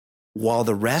while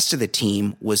the rest of the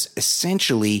team was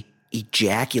essentially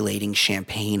ejaculating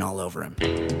champagne all over him. A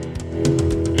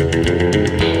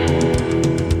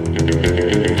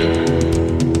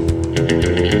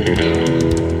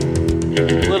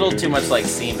little too much like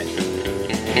semen.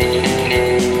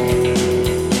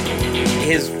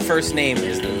 His first name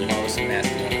is the most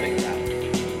masculine thing about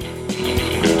him.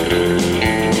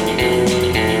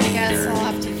 I guess I'll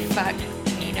have to fuck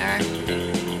Wiener.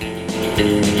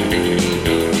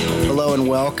 Hello and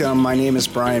welcome. My name is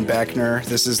Brian Beckner.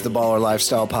 This is the Baller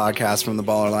Lifestyle Podcast from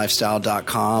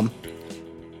theballerlifestyle.com.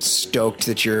 Stoked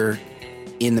that you're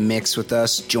in the mix with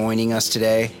us, joining us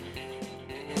today.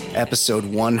 Episode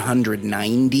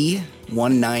 190,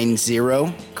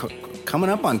 coming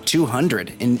up on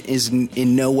 200, and is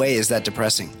in no way is that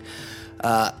depressing.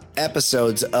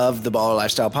 Episodes of the Baller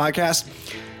Lifestyle Podcast.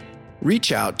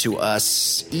 Reach out to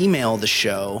us, email the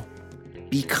show,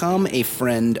 become a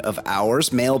friend of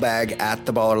ours. Mailbag at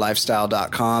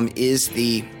theballerlifestyle.com is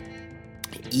the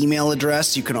email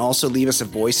address. You can also leave us a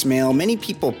voicemail. Many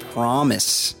people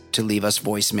promise to leave us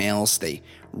voicemails. They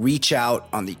reach out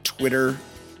on the Twitter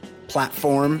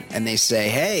platform and they say,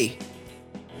 hey,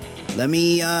 I'm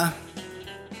going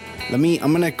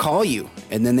to call you.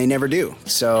 And then they never do.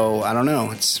 So I don't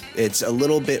know. It's a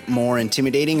little bit more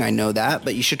intimidating. I know that,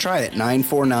 but you should try it.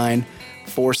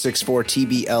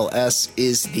 949-464-TBLS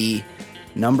is the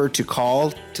number to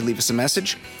call to leave us a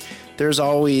message. There's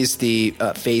always the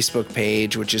Facebook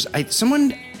page, which is I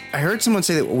heard someone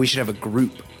say that we should have a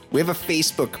group. We have a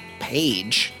Facebook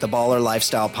page, the Baller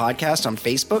Lifestyle Podcast on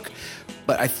Facebook,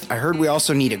 but I heard we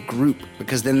also need a group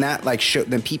because then that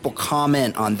then people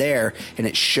comment on there and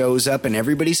it shows up in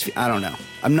everybody's. I don't know.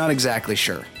 I'm not exactly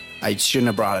sure. I shouldn't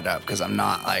have brought it up because I'm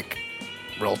not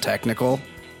real technical,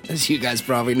 as you guys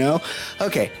probably know.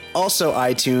 Okay. Also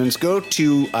iTunes. Go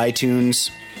to iTunes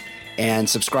and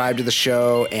subscribe to the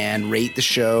show and rate the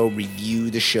show, review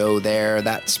the show there.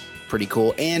 That's pretty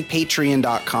cool. And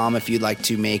patreon.com if you'd like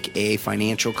to make a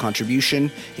financial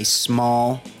contribution, a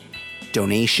small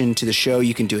donation to the show,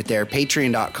 you can do it there.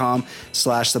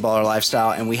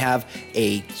 Patreon.com/theballerlifestyle. And we have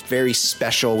a very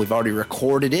special, we've already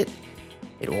recorded it.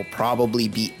 It will probably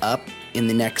be up in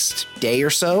the next day or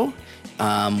so.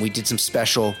 We did some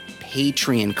special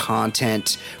Patreon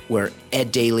content where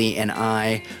Ed Daly and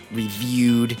I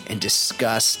reviewed and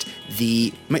discussed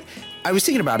I was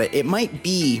thinking about it. It might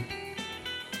be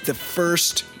the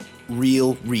first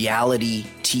real reality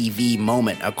TV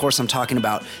moment. Of course, I'm talking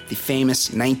about the famous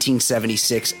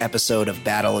 1976 episode of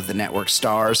Battle of the Network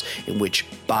Stars, in which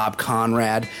Bob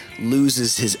Conrad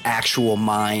loses his actual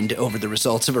mind over the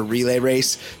results of a relay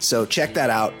race. So check that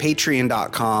out.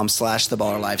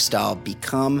 Patreon.com/theballerlifestyle.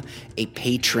 Become a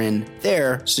patron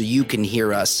there so you can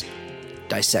hear us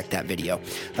dissect that video.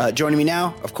 Joining me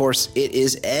now, of course, it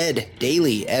is Ed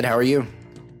Daly. Ed, how are you?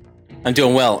 I'm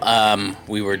doing well.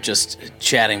 We were just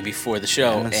chatting before the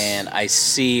show, yes. And I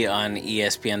see on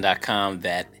ESPN.com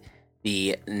that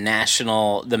the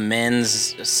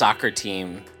men's soccer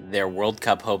team, their World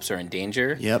Cup hopes are in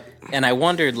danger. Yep. And I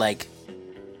wondered,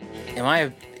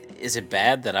 is it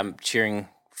bad that I'm cheering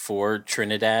for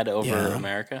Trinidad over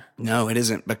America? No, it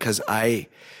isn't, because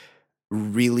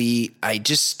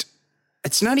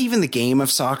it's not even the game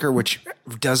of soccer, which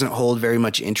doesn't hold very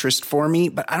much interest for me,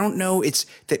 but I don't know. It's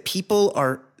that people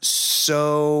are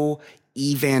so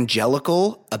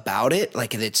evangelical about it.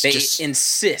 They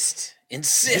insist.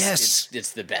 Yes.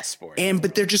 It's the best sport.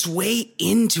 But they're just way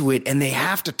into it and they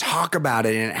have to talk about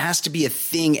it and it has to be a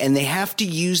thing and they have to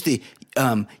use the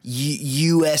USMNT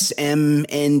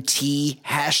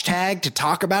hashtag to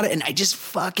talk about it. And I just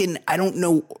I don't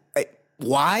know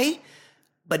why.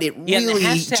 But it really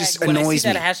just annoys me. When I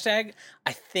see that hashtag,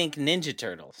 I think Ninja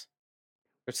Turtles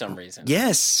for some reason.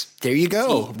 Yes, there you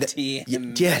go.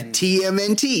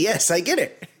 TMNT. Yes, I get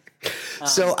it.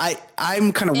 So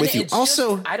I'm kind of with you.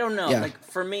 Also, I don't know. Yeah.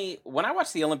 For me, when I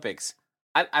watch the Olympics,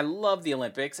 I love the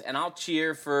Olympics, and I'll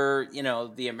cheer for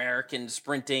the American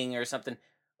sprinting or something,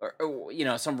 or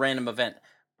some random event.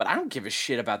 But I don't give a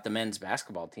shit about the men's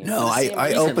basketball team. No,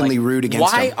 I openly root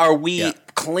against them. Why are we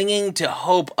clinging to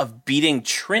hope of beating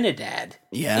Trinidad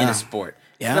in a sport?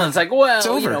 Yeah. It's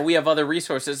over. We have other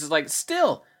resources. It's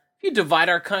still, if you divide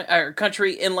our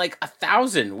country in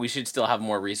 1,000, we should still have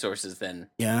more resources than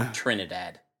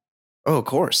Trinidad. Oh, of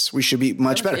course. We should be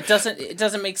much better. It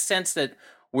doesn't make sense that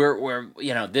we're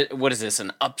what is this,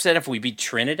 an upset if we beat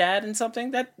Trinidad in something?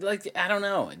 That, I don't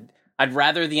know. I'd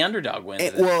rather the underdog win.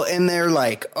 And they're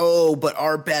but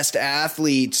our best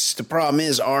athletes, the problem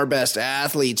is our best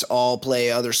athletes all play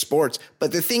other sports.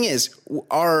 But the thing is,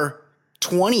 our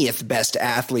 20th best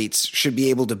athletes should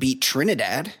be able to beat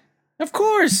Trinidad. Of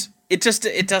course. It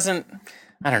doesn't.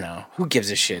 I don't know. Who gives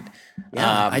a shit?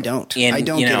 Yeah, I don't give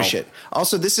a shit.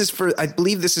 Also, I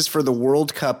believe this is for the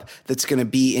World Cup that's going to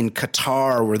be in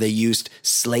Qatar, where they used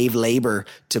slave labor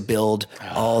to build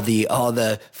all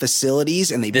the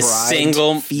facilities, and they bribed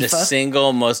FIFA. The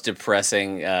single most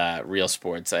depressing real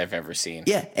sports I've ever seen.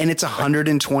 Yeah, and it's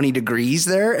 120 degrees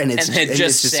there, and it's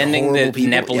just sending the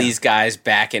people. Nepalese guys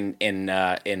back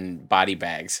in body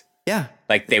bags. Yeah,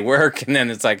 like they work, and then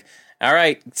it's like, all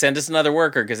right, send us another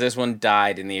worker because this one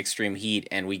died in the extreme heat,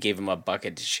 and we gave him a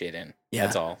bucket to shit in. Yeah,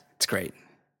 that's all. It's great.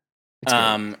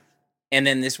 And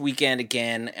then this weekend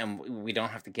again, and we don't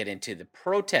have to get into the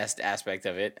protest aspect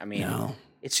of it. I mean,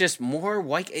 it's just more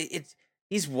white.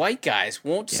 These white guys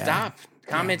won't stop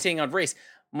commenting on race.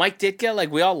 Mike Ditka,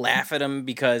 like we all laugh at him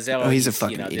because he's a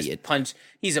fucking idiot.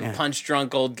 He's a punch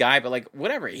drunk old guy, but like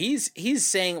whatever. He's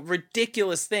saying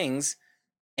ridiculous things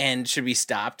and should be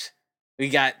stopped. We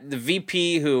got the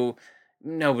VP who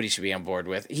nobody should be on board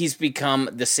with. He's become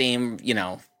the same,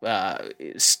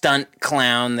 stunt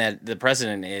clown that the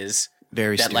president is.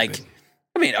 Very stupid. Like,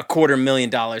 I mean,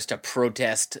 $250,000 to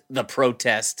protest the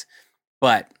protest,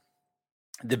 but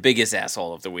the biggest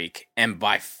asshole of the week, and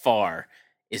by far,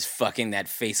 is fucking that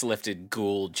facelifted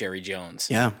ghoul Jerry Jones.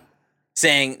 Yeah,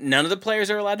 saying none of the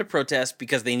players are allowed to protest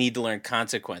because they need to learn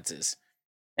consequences.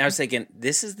 And I was thinking,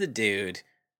 this is the dude.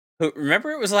 Remember,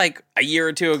 it was like a year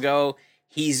or two ago.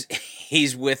 He's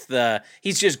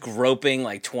just groping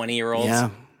like 20-year-olds. Yeah,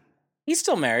 he's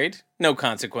still married. No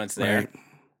consequence there. Right.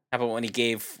 How about when he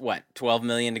gave $12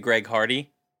 million to Greg Hardy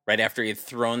right after he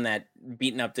had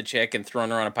beaten up the chick and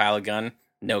thrown her on a pile of gun?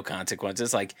 No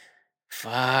consequences. Like,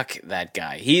 fuck that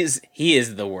guy. He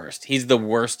is the worst. He's the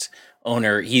worst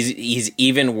owner. He's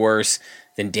even worse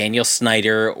than Daniel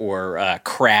Snyder or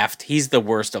Kraft. He's the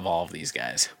worst of all of these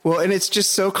guys. Well, and it's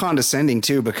just so condescending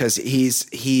too, because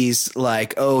he's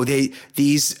like, oh,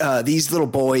 these little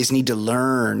boys need to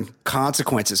learn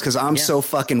consequences because I'm so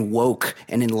fucking woke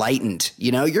and enlightened.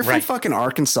 You're from fucking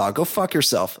Arkansas. Go fuck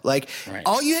yourself. Like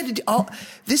all you had to do,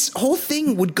 this whole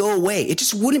thing would go away. It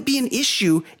just wouldn't be an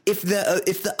issue if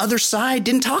the other side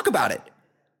didn't talk about it.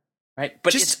 Right,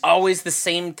 but it's always the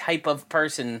same type of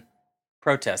person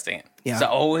protesting it. Yeah. It's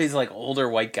always like older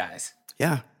white guys.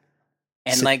 Yeah.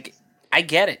 And I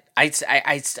get it.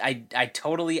 I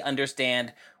totally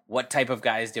understand what type of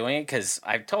guy is doing it because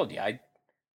I've told you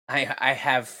I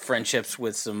have friendships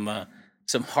with some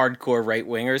hardcore right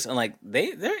wingers, and like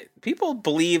they people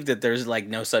believe that there's like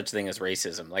no such thing as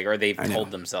racism, like, or they've told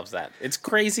themselves that. It's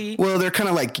crazy. Well, they're kind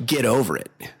of like, get over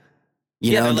it.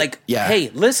 They're like,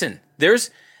 hey, listen, there's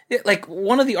like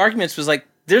one of the arguments was like,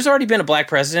 there's already been a black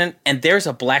president and there's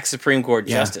a black Supreme Court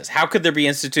justice. How could there be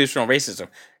institutional racism?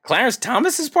 Clarence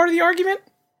Thomas is part of the argument?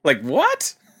 Like,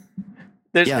 what?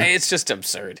 It's just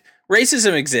absurd.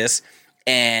 Racism exists,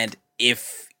 and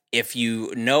if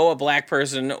you know a black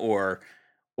person or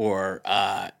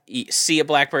see a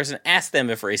black person, ask them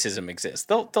if racism exists.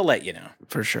 They'll let you know.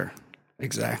 For sure.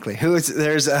 Exactly. Do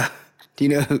you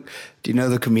know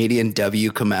the comedian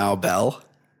W. Kamau Bell?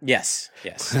 Yes.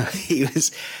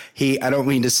 I don't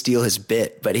mean to steal his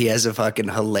bit, but he has a fucking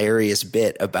hilarious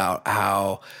bit about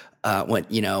how when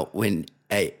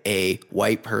a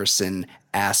white person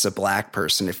asks a black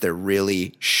person if they're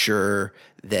really sure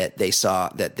that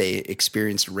they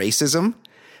experienced racism,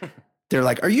 they're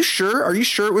like, "Are you sure? Are you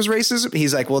sure it was racism?"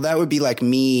 He's like, "Well, that would be like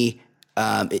me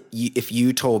if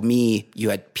you told me you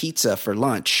had pizza for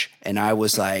lunch and I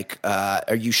was like,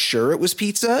 are you sure it was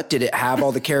pizza? Did it have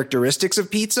all the characteristics of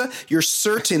pizza? You're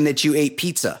certain that you ate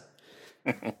pizza."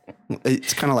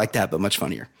 It's kind of like that, but much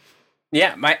funnier.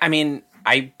 Yeah. My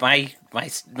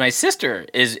sister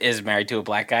is married to a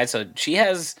black guy. So she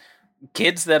has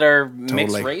kids that are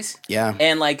mixed race. Yeah.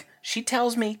 And like, she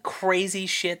tells me crazy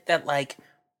shit that like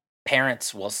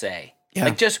parents will say,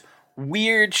 like just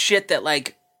weird shit that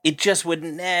like, it just would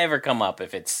never come up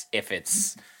if it's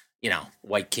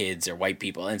white kids or white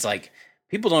people. And it's like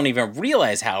people don't even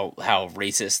realize how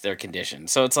racist they're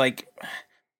conditioned. So it's like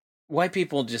white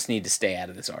people just need to stay out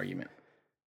of this argument.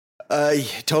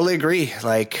 Totally agree.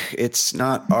 Like, it's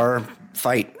not our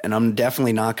fight, and I'm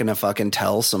definitely not going to fucking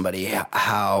tell somebody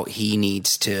how he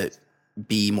needs to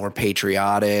be more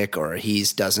patriotic, or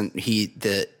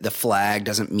the flag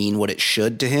doesn't mean what it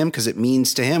should to him, because it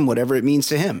means to him whatever it means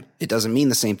to him. It doesn't mean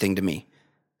the same thing to me.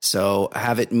 So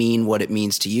have it mean what it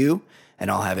means to you,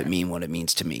 and I'll have it mean what it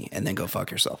means to me, and then go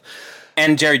fuck yourself.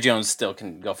 And Jerry Jones still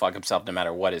can go fuck himself no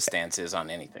matter what his stance is on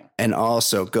anything. And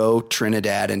also go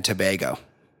Trinidad and Tobago.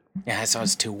 Yeah, I saw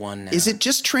it's 2-1 now. Is it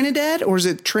just Trinidad, or is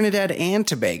it Trinidad and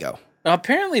Tobago? Well,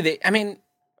 apparently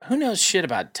who knows shit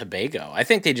about Tobago? I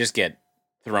think they just get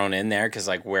thrown in there because,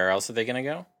 like, where else are they going to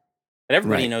go? But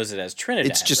everybody knows it as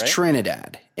Trinidad. It's just right?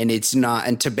 Trinidad, and it's not.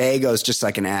 And Tobago is just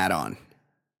like an add-on.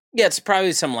 Yeah, it's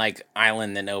probably some like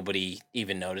island that nobody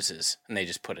even notices, and they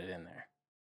just put it in there.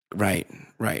 Right.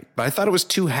 But I thought it was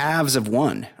two halves of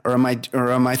one, or am I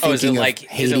thinking of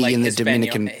Haiti and the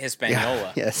Dominican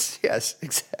Hispaniola? Yeah, yes,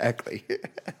 exactly.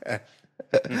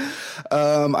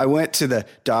 I went to the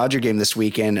Dodger game this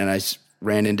weekend, and I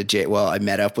ran into Jay. Well, I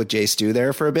met up with Jay Stu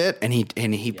there for a bit, and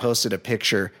he posted a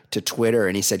picture to Twitter,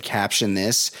 and he said, "Caption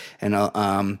this." And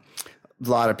a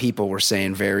lot of people were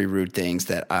saying very rude things.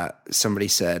 That somebody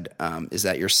said, "Is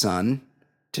that your son?"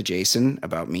 to Jason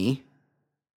about me.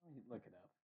 Look it up.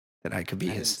 That I could be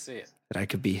Didn't see it. That I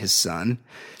could be his son.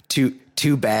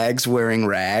 Two bags wearing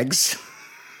rags.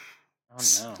 Oh, no.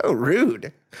 So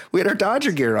rude. We had our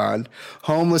Dodger gear on.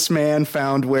 Homeless man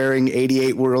found wearing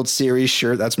 88 World Series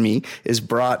shirt, that's me, is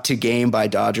brought to game by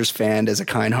Dodgers fan as a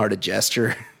kind-hearted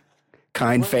gesture.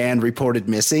 Fan reported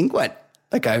missing. What?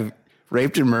 Like I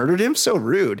raped and murdered him? So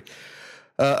rude.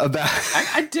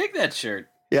 I dig that shirt.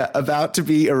 Yeah, about to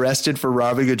be arrested for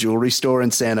robbing a jewelry store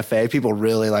in Santa Fe. People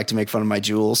really like to make fun of my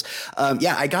jewels.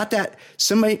 I got that.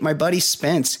 My buddy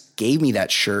Spence gave me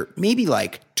that shirt maybe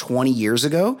like 20 years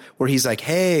ago, where he's like,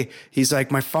 hey,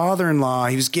 my father-in-law,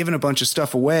 he was giving a bunch of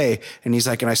stuff away. And he's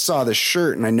like, and I saw this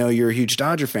shirt and I know you're a huge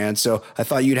Dodger fan, so I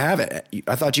thought you'd have it.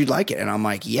 I thought you'd like it. And I'm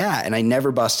like, yeah. And I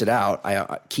never bust it out.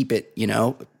 I keep it,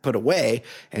 put away.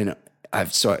 And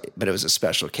but it was a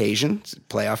special occasion,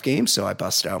 playoff game, so I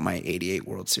busted out my 88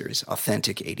 World Series,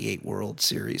 authentic 88 World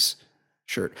Series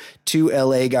shirt. Two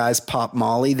LA guys pop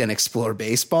Molly, then explore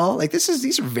baseball. Like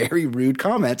these are very rude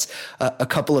comments. A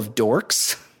couple of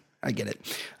dorks. I get it.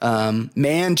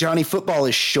 Man, Johnny Football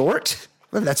is short.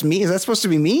 Well, that's me. Is that supposed to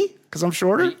be me? Because I'm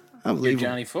shorter? You're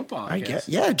Johnny Football, I guess.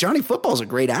 Yeah, Johnny Football is a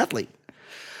great athlete.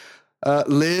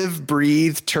 Live,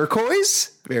 breathe,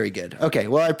 turquoise. Very good. Okay.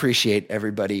 Well, I appreciate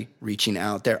everybody reaching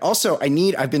out there. Also,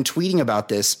 I've been tweeting about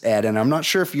this, Ed, and I'm not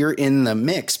sure if you're in the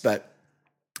mix, but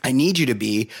I need you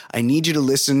to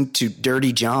listen to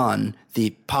Dirty John,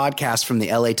 the podcast from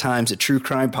the LA Times, a true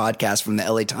crime podcast from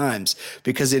the LA Times,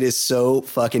 because it is so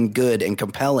fucking good and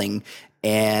compelling.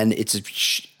 And it's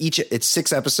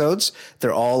 6 episodes.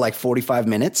 They're all like 45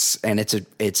 minutes, and it's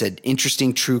an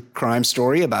interesting true crime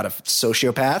story about a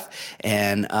sociopath.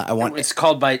 And it's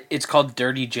called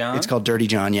Dirty John. It's called Dirty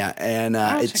John, yeah. And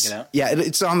check it out. Yeah,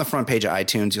 it's on the front page of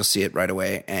iTunes. You'll see it right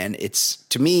away. And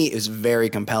to me, it was very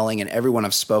compelling, and everyone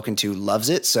I've spoken to loves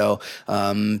it. So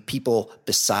people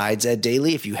besides Ed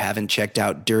Daly, if you haven't checked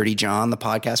out Dirty John, the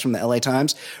podcast from the LA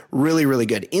Times, really, really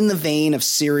good. In the vein of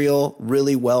Serial,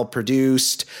 really well produced.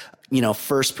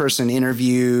 First person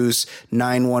interviews,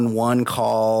 911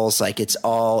 calls, like it's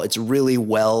really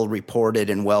well reported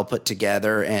and well put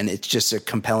together, and it's just a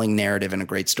compelling narrative and a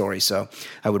great story. So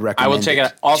I would recommend. I will check it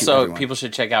out. Also, people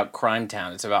should check out Crime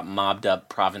Town. It's about mobbed up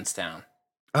Provincetown.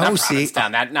 Oh,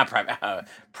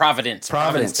 Providence.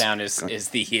 Provincetown is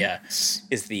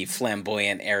the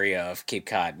flamboyant area of Cape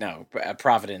Cod. No,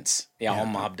 Providence. Yeah, all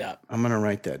mobbed up. I'm gonna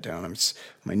write that down.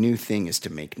 My new thing is to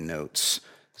make notes.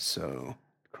 So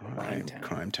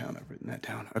Crime Town. I've written that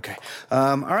down. Okay.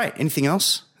 All right. Anything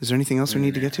else? Is there anything else we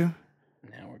need to get to?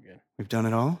 No, we're good. We've done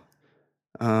it all.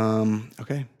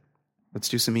 Okay. Let's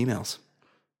do some emails.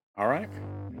 All right.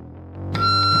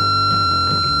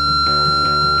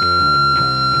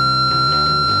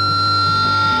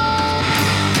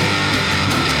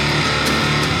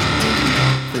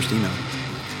 First email.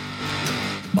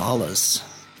 Ballas.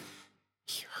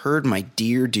 Heard my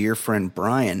dear friend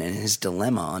Brian and his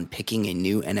dilemma on picking a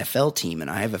new NFL team, and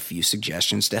I have a few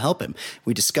suggestions to help him.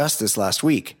 We discussed this last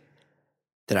week,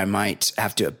 that I might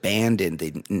have to abandon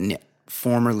the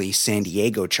formerly San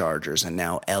Diego Chargers and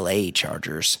now LA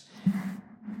Chargers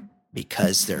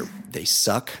because they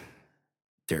suck.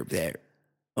 They're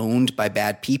owned by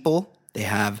bad people. They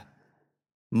have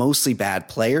mostly bad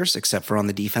players, except for on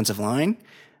the defensive line.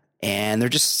 And they're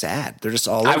just sad. They're just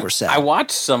all over sad. I watched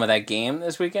some of that game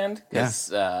this weekend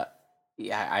because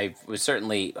I was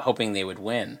certainly hoping they would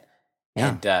win.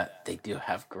 Yeah. And they do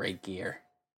have great gear.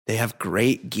 They have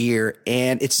great gear,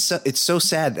 and it's so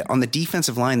sad that on the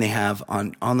defensive line they have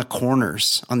on the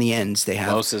corners, on the ends, they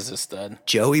have Bosa's a stud.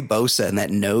 Joey Bosa, and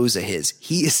that nose of his,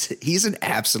 he's an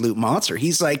absolute monster.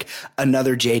 He's like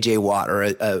another J.J. Watt, or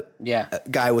a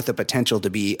guy with the potential to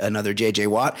be another J.J.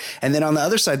 Watt. And then on the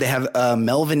other side they have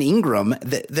Melvin Ingram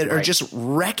that are just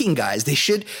wrecking guys. They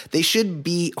should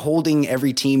be holding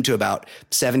every team to about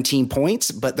 17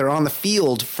 points, but they're on the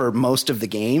field for most of the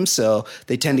game, so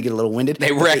they tend to get a little winded.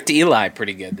 They wreck liked Eli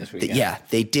pretty good this weekend. Yeah,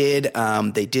 they did.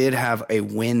 They did have a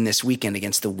win this weekend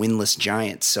against the winless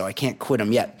Giants, so I can't quit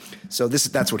them yet. So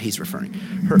that's what he's referring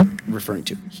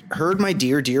to. Heard my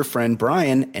dear friend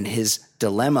Brian and his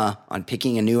dilemma on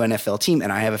picking a new NFL team,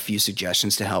 and I have a few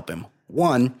suggestions to help him.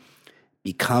 1,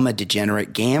 become a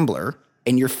degenerate gambler,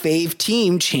 and your fave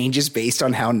team changes based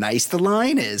on how nice the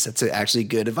line is. That's actually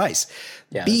good advice.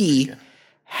 Yeah, B,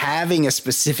 having a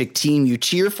specific team you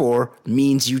cheer for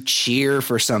means you cheer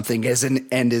for something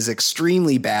and is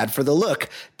extremely bad for the look.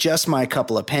 Just my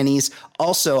couple of pennies.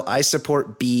 Also, I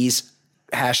support B's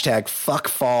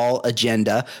 #fuckfall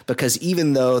agenda because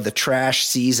even though the trash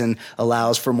season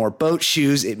allows for more boat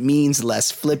shoes, it means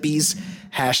less flippies.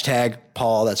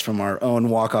 #Paul, that's from our own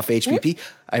walk-off HPP.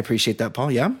 I appreciate that,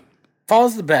 Paul. Yeah?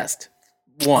 Fall's the best.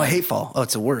 Oh, I hate fall. Oh,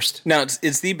 it's the worst. No,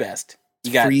 it's the best.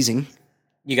 Freezing.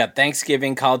 You got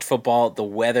Thanksgiving, college football. The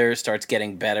weather starts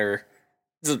getting better.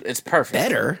 It's perfect.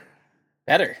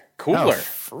 Better. Cooler. Oh,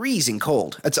 freezing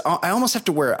cold. I almost have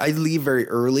to wear. I leave very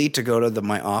early to go to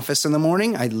my office in the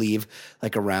morning. I leave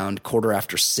like around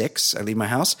 6:15. I leave my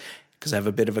house because I have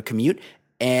a bit of a commute,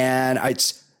 and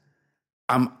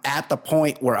I'm at the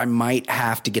point where I might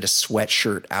have to get a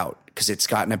sweatshirt out because it's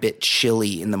gotten a bit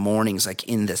chilly in the mornings, like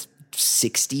in the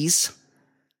 60s.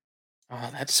 Oh,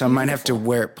 that's so beautiful. I might have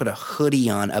to put a hoodie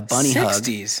on, a bunny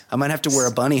 60s. hug. I might have to wear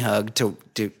a bunny hug to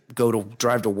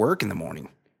drive to work in the morning.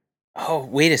 Oh,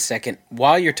 wait a second.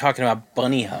 While you're talking about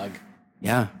bunny hug,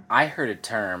 yeah, I read a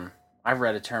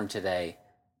term today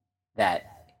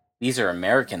that these are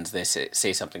Americans. They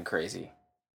say something crazy.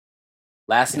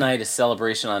 Last night, a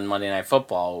celebration on Monday Night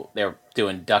Football. They were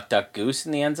doing duck, duck, goose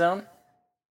in the end zone.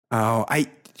 Oh,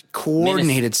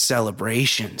 coordinated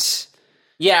celebrations.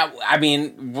 Yeah, I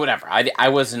mean, whatever. I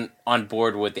wasn't on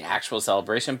board with the actual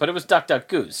celebration, but it was Duck, Duck,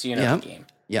 Goose. You know the game.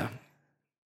 Yeah.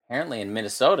 Apparently in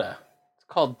Minnesota, it's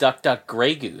called Duck, Duck,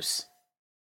 Grey Goose.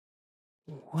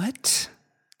 What?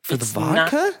 For the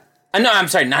vodka? No, I'm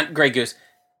sorry, not Grey Goose.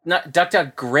 Not Duck,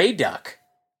 Duck, Grey Duck.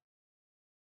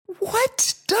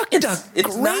 What? Duck, Duck,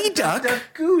 Grey Duck? Duck, Duck,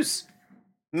 Goose.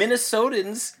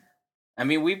 Minnesotans, I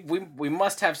mean, we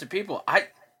must have some people. I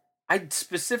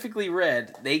specifically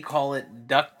read they call it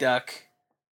Duck Duck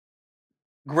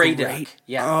Grey Duck.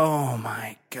 Yeah. Oh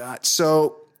my God.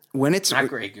 So when it's not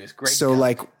Grey Goose, Grey so Duck.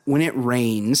 Like when it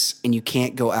rains and you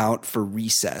can't go out for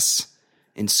recess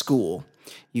in school,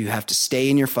 you have to stay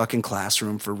in your fucking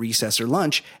classroom for recess or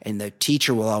lunch, and the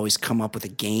teacher will always come up with a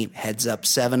game, Heads Up,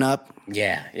 7-Up.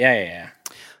 Yeah.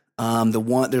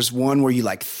 There's one where you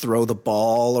like throw the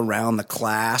ball around the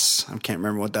class. I can't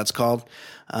remember what that's called.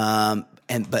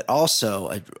 But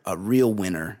also a real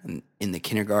winner in the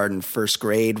kindergarten, first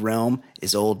grade realm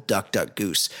is old Duck, Duck,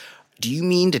 Goose. Do you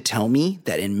mean to tell me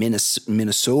that in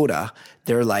Minnesota,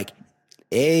 they're like,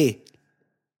 hey,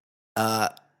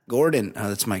 Gordon,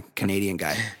 that's my Canadian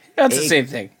guy. That's the same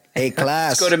thing. Hey,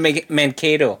 class. Let's go to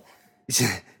Mankato.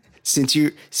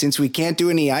 Since we can't do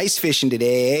any ice fishing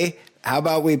today, how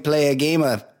about we play a game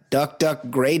of Duck, Duck,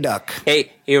 Grey Duck?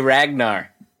 Hey,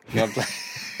 Ragnar. You want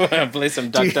to play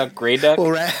some Duck, Duck, Grey Duck?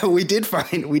 Well, we did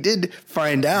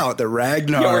find out that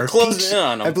Ragnar. Yeah, we're closing in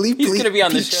on him. I believe he's going to be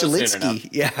on the Pete show soon enough.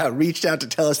 Yeah, reached out to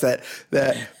tell us that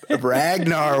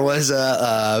Ragnar was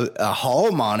a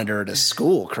hall monitor at a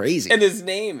school. Crazy. And his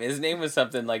name was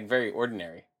something like very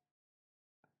ordinary.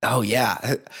 Oh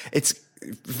yeah, it's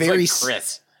very like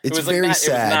Chris. It's it was very like sad.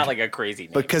 It was not like a crazy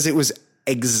name because it was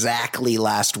exactly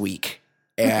last week.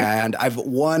 And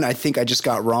I think I just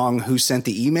got wrong who sent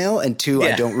the email, and 2,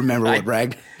 I don't remember what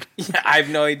Ragnar. Yeah, I have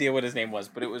no idea what his name was,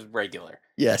 but it was regular.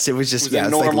 Yes, it was just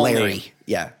it's like Larry. Name.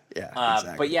 Yeah.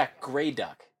 Exactly. But yeah, Grey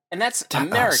Duck, and that's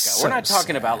America. We're not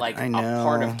talking about like a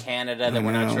part of Canada that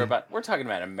we're not sure about. We're talking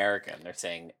about America, and they're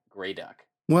saying Grey Duck.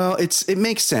 Well, it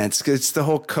makes sense because it's the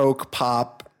whole Coke,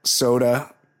 pop,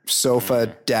 soda,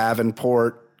 sofa,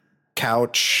 Davenport,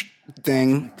 couch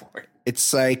thing.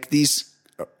 It's like these,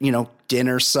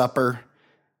 dinner, supper.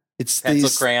 It's pencil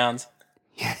these crayons.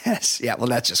 Yes. Yeah. Well,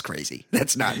 that's just crazy.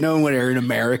 That's not nowhere in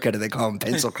America do they call them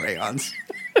pencil crayons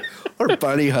or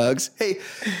bunny hugs. Hey,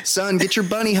 son, get your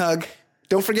bunny hug.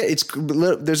 Don't forget,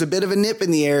 there's a bit of a nip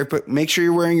in the air, but make sure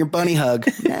you're wearing your bunny hug.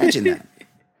 Imagine that.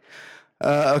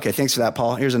 Okay. Thanks for that,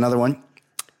 Paul. Here's another one.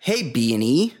 Hey,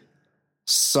 B&E.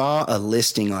 Saw a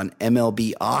listing on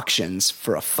MLB auctions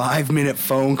for a 5-minute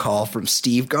phone call from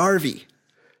Steve Garvey.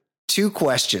 2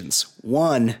 questions.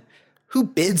 1, who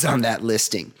bids on that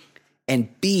listing? And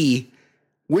B,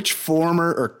 which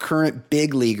former or current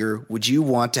big leaguer would you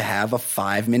want to have a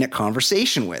 5-minute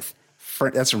conversation with?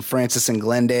 That's from Francis in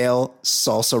Glendale,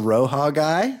 Salsa Roja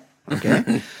guy.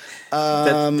 Okay.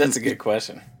 That's a good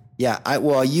question. Yeah,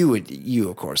 you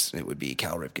of course, it would be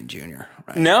Cal Ripken Jr.,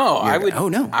 right? No, I would. Oh,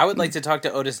 no. I would like to talk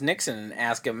to Otis Nixon and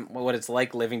ask him what it's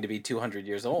like living to be 200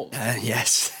 years old.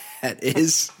 Yes, that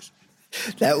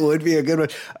would be a good one.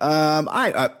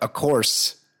 Of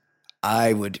course,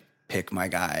 I would pick my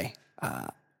guy,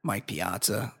 Mike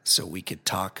Piazza, so we could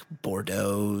talk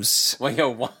Bordeaux's, Wine,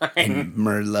 and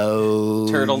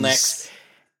Merlots, turtlenecks,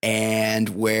 and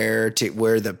where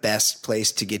the best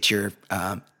place to get your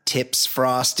tips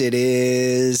frosted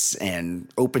is, and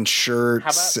open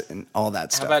shirts and all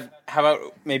that stuff. How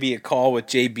about maybe a call with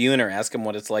Jay Buhner, ask him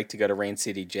what it's like to go to Rain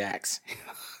City Jacks.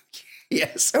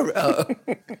 Yes.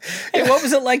 Hey, what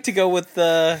was it like to go with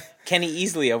Kenny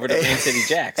Easley over to Rain City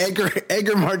Jacks?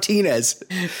 Edgar Martinez,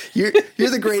 you're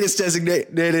the greatest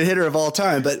designated hitter of all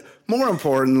time, but more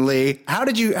importantly, how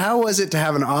was it to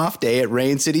have an off day at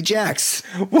Rain City Jacks?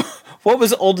 What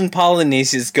was Olden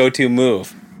Polynesia's go-to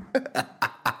move?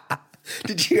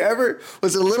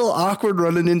 Was it a little awkward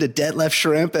running into Detlef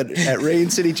Schrempf at Rain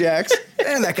City Jacks?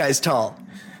 Man, that guy's tall.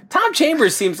 Tom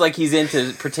Chambers seems like he's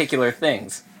into particular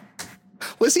things.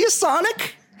 Was he a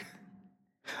Sonic?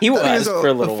 He was for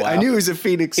a little while. I knew he was a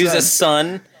Phoenix Sun. He was a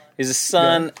Sun. He was a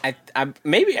Sun. Yeah. I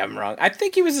maybe I'm wrong. I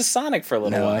think he was a Sonic for a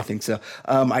little while. No, I think so.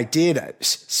 I did.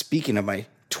 Speaking of my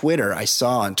Twitter, I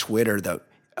saw on Twitter the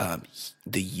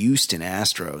Houston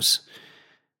Astros.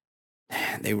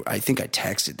 I think I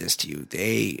texted this to you.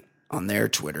 They, on their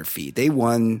Twitter feed, they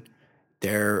won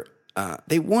a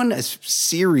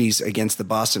series against the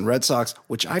Boston Red Sox,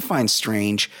 which I find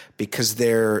strange because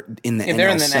they're in the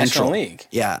NL Central. National League.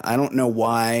 Yeah, I don't know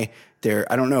why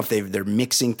I don't know if they're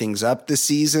mixing things up this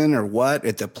season or what.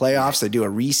 At the playoffs, they do a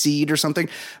reseed or something.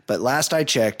 But last I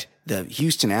checked, the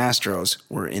Houston Astros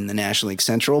were in the National League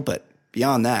Central. But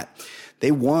beyond that,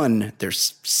 they won their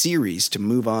series to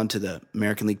move on to the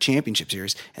American League Championship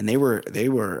Series, and they were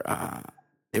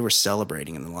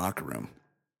celebrating in the locker room.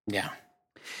 Yeah.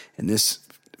 And this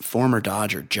former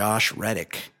Dodger, Josh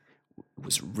Reddick,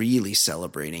 was really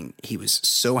celebrating. He was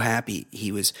so happy.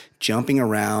 He was jumping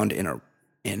around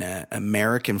in a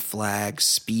American flag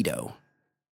Speedo.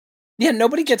 Yeah,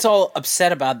 nobody gets all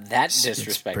upset about that disrespect.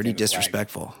 It's pretty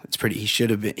disrespectful. He should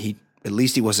have been. At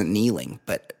least he wasn't kneeling,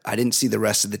 but I didn't see the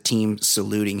rest of the team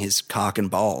saluting his cock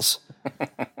and balls.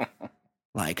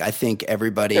 Like, I think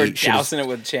everybody they're dousing it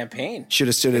with champagne. Should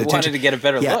have stood at attention. Wanted to get a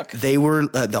better look. They were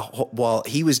while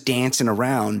he was dancing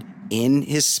around in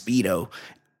his Speedo,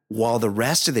 while the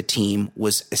rest of the team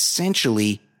was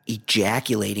essentially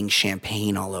ejaculating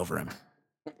champagne all over him.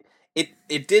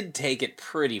 It did take it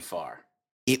pretty far.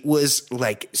 It was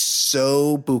like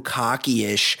so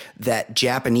bukkake-ish that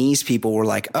Japanese people were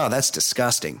like, "Oh, that's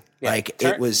disgusting." Yeah,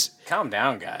 it was. Calm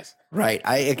down, guys. Right.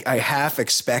 I half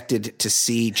expected to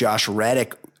see Josh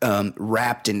Reddick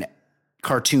wrapped in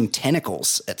cartoon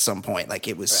tentacles at some point. Like,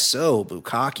 it was so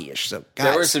bukkake-ish. So, guys,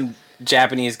 there were some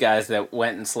Japanese guys that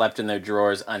went and slept in their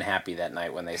drawers unhappy that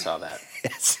night when they saw that.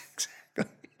 Yes, exactly.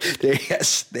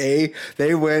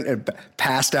 They went and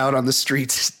passed out on the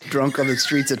streets, drunk on the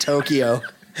streets of Tokyo.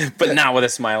 But not with a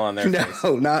smile on their face.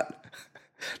 No,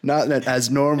 not as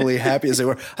normally happy as they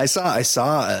were. I saw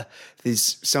a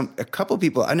couple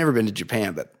people. I've never been to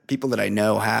Japan, but people that I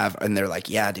know have, and they're like,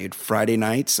 "Yeah, dude, Friday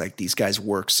nights, like, these guys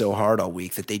work so hard all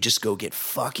week that they just go get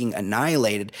fucking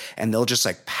annihilated, and they'll just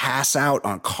like pass out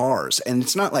on cars." And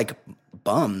it's not like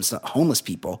bums, not homeless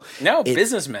people. No,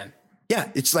 businessmen. Yeah,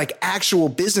 it's like actual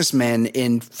businessmen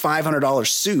in $500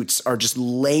 suits are just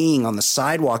laying on the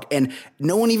sidewalk, and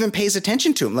no one even pays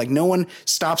attention to them. Like, no one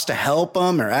stops to help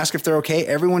them or ask if they're okay.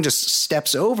 Everyone just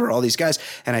steps over all these guys.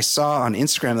 And I saw on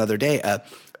Instagram the other day a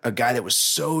guy that was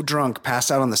so drunk, passed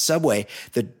out on the subway,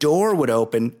 the door would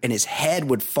open and his head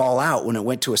would fall out when it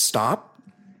went to a stop.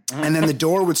 And then the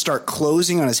door would start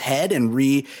closing on his head and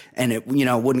it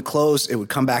wouldn't close. It would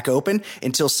come back open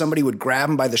until somebody would grab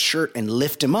him by the shirt and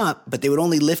lift him up. But they would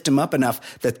only lift him up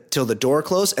enough till the door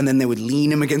closed, and then they would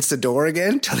lean him against the door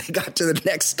again till they got to the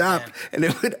next stop, and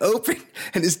it would open,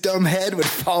 and his dumb head would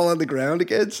fall on the ground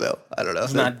again. So I don't know.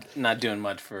 It's not doing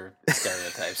much for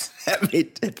stereotypes.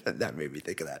 that made me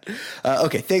think of that.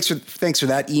 Okay, thanks for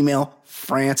that email,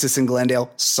 Francis in Glendale,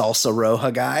 Salsa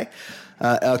Roja guy.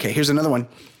 Okay, here's another one.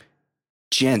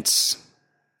 Gents,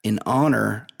 in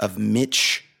honor of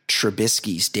Mitch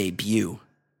Trubisky's debut.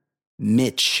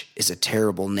 Mitch is a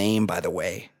terrible name, by the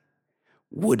way.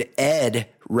 Would Ed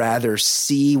rather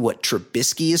see what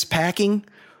Trubisky is packing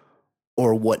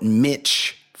or what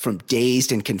Mitch from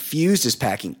Dazed and Confused is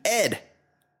packing? Ed,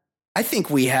 I think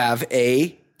we have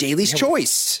a Daly's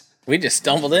Choice. We just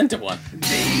stumbled into one.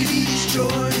 Daly's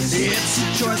Choice, it's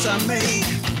a choice I made.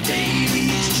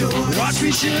 Daly's Choice, watch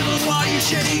me shiver while you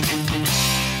shake.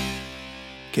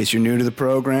 In case you're new to the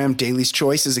program, Daly's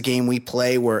Choice is a game we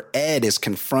play where Ed is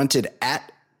confronted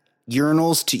at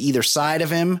urinals to either side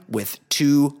of him with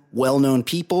two well-known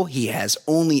people. He has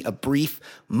only a brief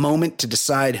moment to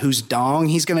decide whose dong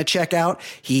he's going to check out.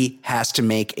 He has to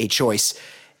make a choice.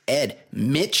 Ed,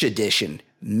 Mitch edition.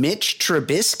 Mitch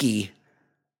Trubisky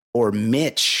or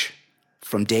Mitch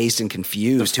from Dazed and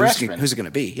Confused. Who's it going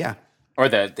to be? Yeah. Or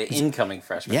the incoming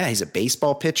freshman. Yeah, he's a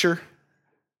baseball pitcher.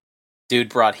 Dude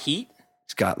brought heat.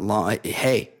 He's got long.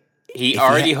 Hey, he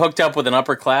already hooked up with an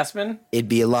upperclassman. It'd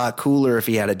be a lot cooler if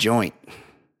he had a joint.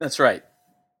 That's right.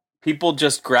 People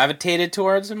just gravitated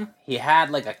towards him. He had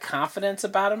like a confidence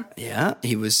about him. Yeah,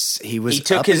 he was. He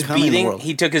took his beating.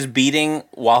 He took his beating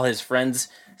while his friends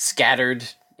scattered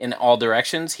in all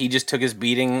directions. He just took his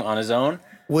beating on his own.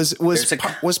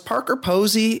 Was Parker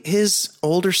Posey his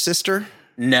older sister?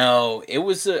 No, it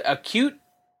was a cute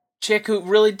chick who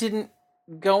really didn't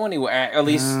go anywhere. At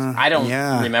least I don't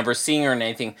remember seeing her in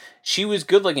anything. She was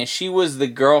good looking. She was the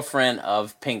girlfriend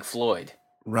of Pink Floyd.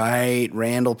 Right,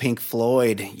 Randall Pink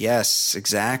Floyd. Yes,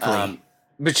 exactly.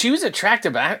 But she was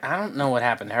attractive, but I don't know what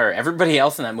happened to her. Everybody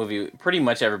else in that movie, pretty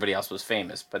much everybody else was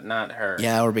famous, but not her.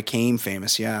 Yeah, or became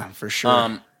famous, yeah, for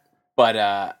sure.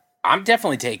 But I'm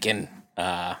definitely taking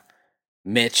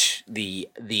Mitch,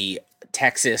 the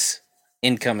Texas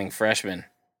incoming freshman.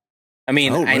 I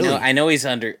mean, really? I know he's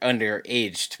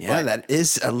underaged. Yeah, but that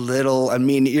is a little. I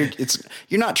mean, you're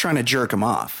not trying to jerk him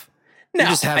off. No, you're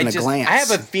just having a glance. I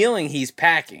have a feeling he's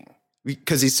packing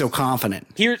because he's so confident.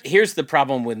 Here's the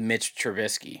problem with Mitch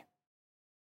Trubisky.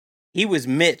 He was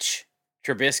Mitch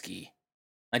Trubisky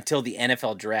until the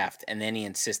NFL draft, and then he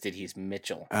insisted he's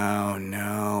Mitchell. Oh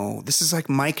no, this is like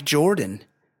Mike Jordan.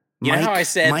 You know how I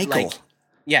said Michael?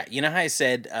 You know how I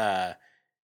said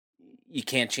you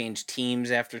can't change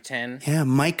teams after 10? Yeah,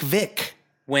 Mike Vick.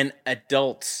 When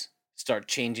adults start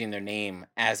changing their name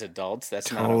as adults,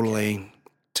 that's not okay.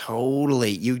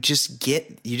 Totally. You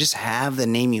just have the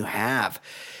name you have.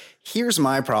 Here's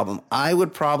my problem. I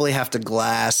would probably have to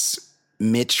glass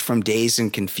Mitch from Dazed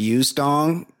and Confused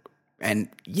dong, and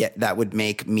yet that would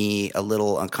make me a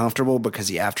little uncomfortable because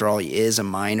after all, he is a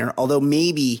minor. Although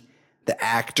maybe the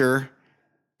actor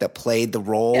that played the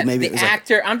role. Yeah, maybe the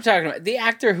actor. I'm talking about the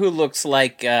actor who looks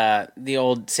like the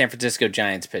old San Francisco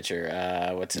Giants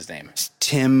pitcher. What's his name?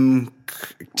 Tim.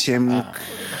 Yeah.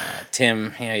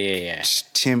 Tim.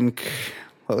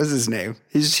 What was his name?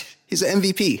 He's an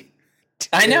MVP.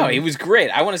 I know, he was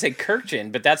great. I want to say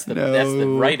Kirchin, but that's the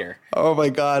writer. Oh my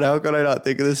God, how could I not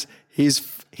think of this? He's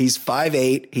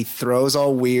 5'8". He throws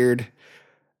all weird.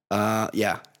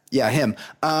 Yeah, him.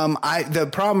 The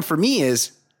problem for me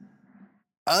is,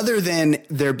 other than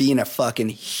there being a fucking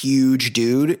huge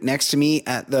dude next to me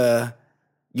at the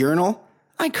urinal,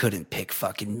 I couldn't pick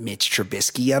fucking Mitch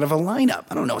Trubisky out of a lineup.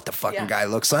 I don't know what the fucking guy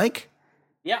looks like.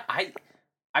 Yeah, I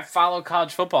follow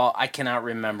college football. I cannot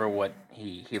remember what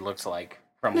he looks like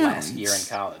from last year in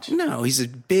college. No, he's a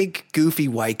big, goofy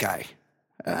white guy.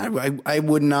 I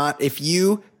would not, if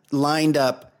you lined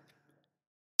up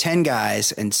 10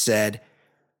 guys and said,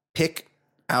 pick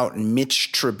out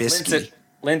Mitch Trubisky.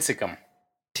 Lincecum.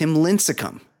 Tim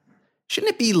Lincecum.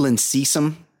 Shouldn't it be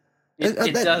Lincecum?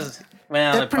 It does.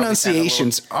 Well, that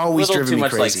pronunciation's always driven me crazy.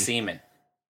 Too much like semen.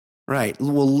 Right.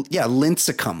 Well, yeah,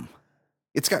 Lincecum.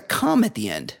 It's got cum at the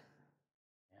end.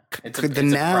 Could the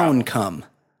noun come?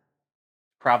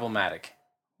 Problematic.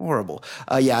 Horrible.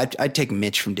 I'd take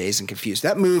Mitch from Dazed and Confused.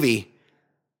 That movie,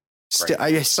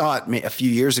 I saw it a few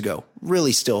years ago,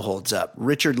 really still holds up.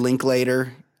 Richard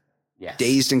Linklater, yes.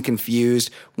 Dazed and Confused.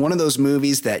 One of those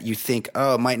movies that you think,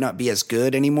 oh, it might not be as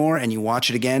good anymore, and you watch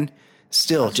it again.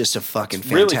 Still just a fucking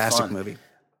fantastic movie.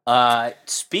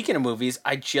 Speaking of movies,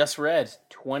 I just read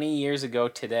 20 years ago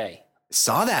today.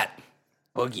 Saw that.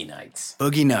 Boogie Nights.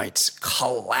 Boogie Nights.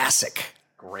 Classic.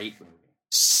 Great movie.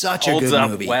 Such a good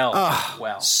movie.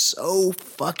 Well. So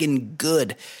fucking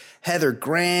good. Heather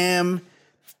Graham,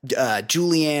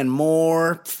 Julianne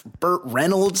Moore, Burt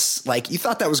Reynolds. Like, you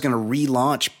thought that was going to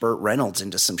relaunch Burt Reynolds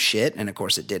into some shit, and of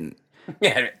course it didn't.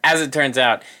 Yeah, as it turns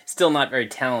out, still not very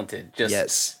talented. Just,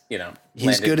 yes.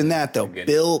 He's good in that, though.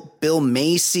 Bill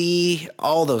Macy,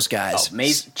 all those guys.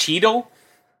 Oh, Cheadle?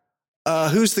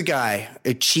 Who's the guy?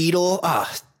 Cheadle?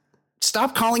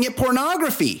 Stop calling it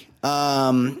pornography.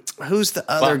 Who's the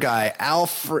other guy?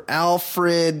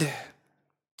 Alfred.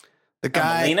 The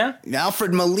guy. Molina?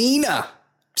 Alfred Molina.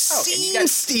 Scene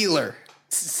stealer.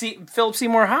 Philip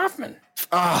Seymour Hoffman.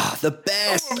 The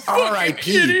best.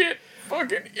 R.I.P. Idiot.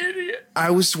 Fucking idiot.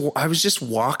 I was just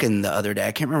walking the other day.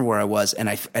 I can't remember where I was, and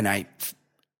I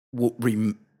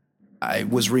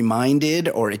was reminded,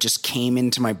 or it just came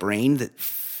into my brain that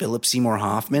Philip Seymour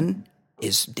Hoffman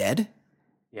is dead.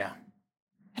 Yeah.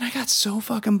 And I got so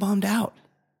fucking bummed out.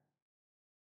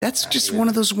 That's just one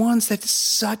of those ones that's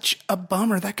such a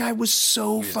bummer. That guy was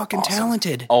so fucking awesome.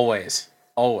 talented. Always.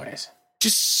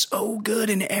 Just so good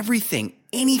in everything.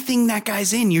 Anything that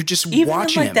guy's in, you're just Even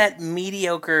watching in, him. that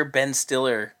mediocre Ben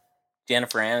Stiller,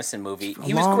 Jennifer Aniston movie,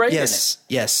 he was great in it.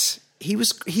 Yes.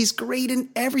 He's great in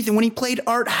everything. When he played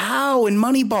Art Howe in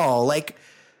Moneyball, like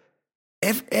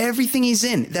everything he's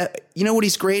in. That, you know what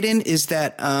he's great in is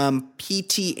that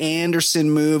P.T.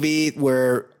 Anderson movie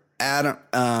where Adam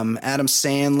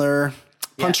Sandler,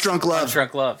 Punch Drunk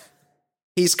Love.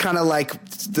 He's kind of like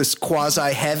this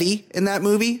quasi heavy in that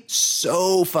movie.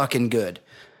 So fucking good.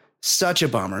 Such a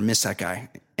bummer. Miss that guy.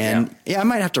 And I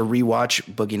might have to rewatch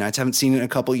Boogie Nights. Haven't seen it in a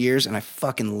couple years, and I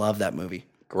fucking love that movie.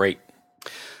 Great.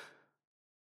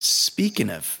 Speaking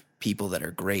of people that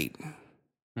are great,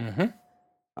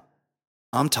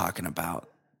 I'm talking about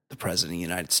the president of the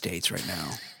United States right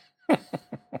now.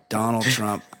 Donald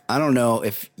Trump. I don't know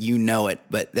if you know it,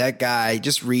 but that guy,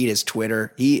 just read his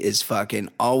Twitter. He is fucking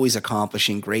always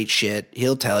accomplishing great shit.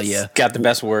 He'll tell you. Got the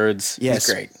best words. Yes.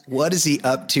 He's great. What is he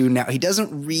up to now? He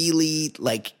doesn't really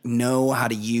know how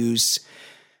to use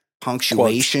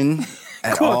punctuation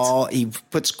at all. He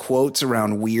puts quotes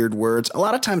around weird words. A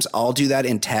lot of times I'll do that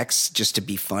in text just to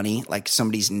be funny, like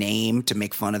somebody's name, to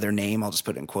make fun of their name. I'll just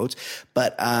put it in quotes.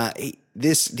 But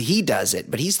he does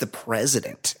it, but he's the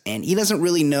president and he doesn't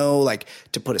really know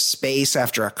to put a space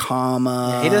after a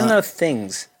comma. Yeah, he doesn't know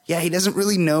things. Yeah, he doesn't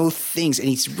really know things, and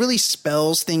he really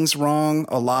spells things wrong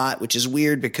a lot, which is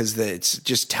weird because it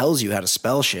just tells you how to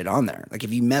spell shit on there. Like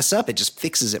if you mess up, it just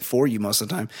fixes it for you most of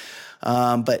the time.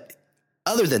 But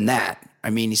other than that, I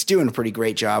mean, he's doing a pretty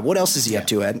great job. What else is he up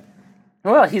to, Ed?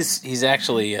 Well, he's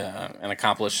actually an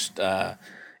accomplished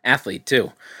athlete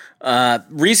too.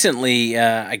 Recently,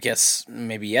 I guess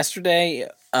maybe yesterday,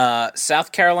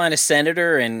 South Carolina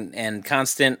Senator and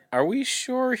constant, are we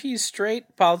sure he's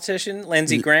straight politician,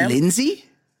 Lindsey Graham? Lindsey?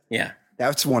 Yeah.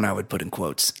 That's one I would put in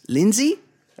quotes. Lindsey?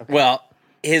 Okay. Well,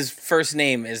 his first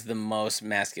name is the most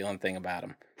masculine thing about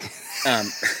him.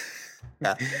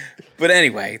 But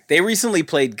anyway, they recently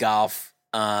played golf,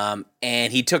 and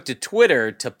he took to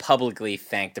Twitter to publicly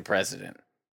thank the president.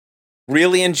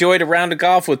 Really enjoyed a round of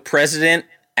golf with President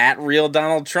 @Real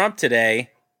Donald Trump today,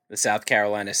 the South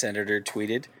Carolina senator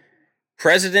tweeted.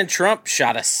 President Trump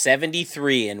shot a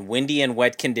 73 in windy and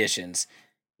wet conditions.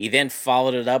 He then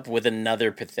followed it up with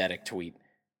another pathetic tweet.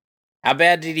 How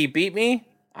bad did he beat me?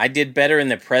 I did better in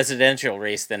the presidential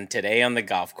race than today on the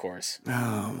golf course.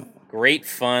 Oh. Great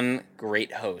fun,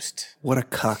 great host. What a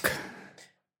cuck.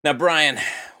 Now, Brian,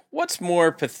 what's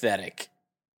more pathetic?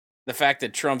 The fact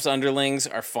that Trump's underlings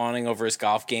are fawning over his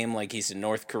golf game like he's a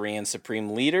North Korean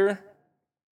supreme leader?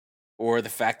 Or the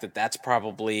fact that that's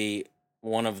probably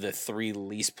one of the 3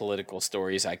 least political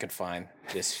stories I could find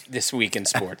this week in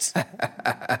sports?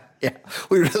 Yeah,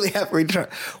 we really have.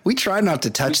 We try not to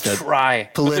touch the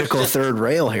political third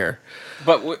rail here.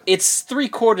 But it's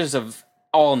 3/4 of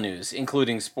all news,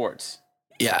 including sports.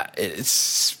 Yeah,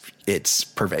 it's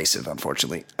pervasive,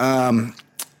 unfortunately. How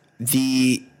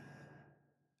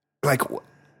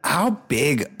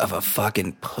big of a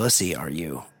fucking pussy are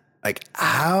you? Like,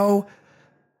 how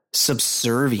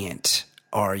subservient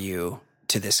are you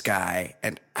to this guy?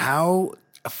 And how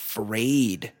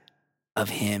afraid of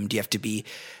him do you have to be?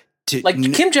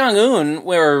 Kim Jong-un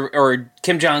or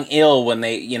Kim Jong-il when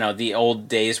they, the old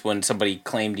days when somebody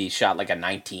claimed he shot like a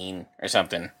 19 or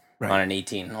something on an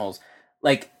 18 holes.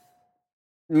 Like,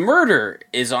 murder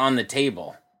is on the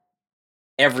table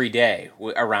every day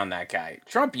around that guy.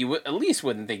 Trump, you at least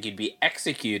wouldn't think he'd be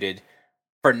executed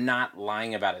for not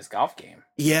lying about his golf game.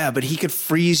 Yeah, but he could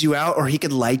freeze you out or he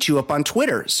could light you up on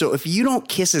Twitter. So if you don't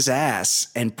kiss his ass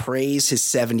and praise his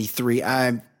 73,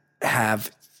 I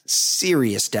have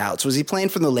serious doubts. Was he playing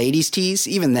from the ladies' tees?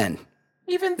 Even then.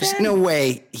 There's no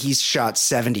way he's shot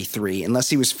 73 unless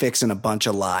he was fixing a bunch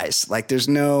of lies. Like, there's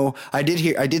no... I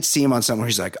did see him on somewhere.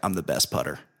 He's like, I'm the best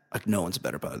putter. Like, no one's a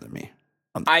better putter than me.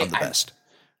 I'm the best.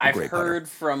 I've heard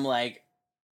from like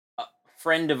a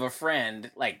friend of a friend,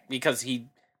 like, because he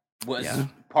was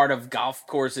part of golf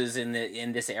courses in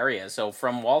this area. So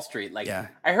from Wall Street, like,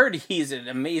 I heard he's an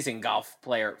amazing golf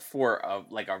player for a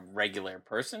regular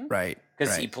person, right?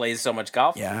 Because he plays so much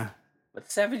golf. Yeah,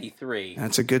 but 73,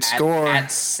 that's a good score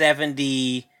at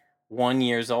 71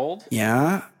 years old.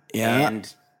 Yeah,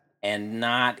 and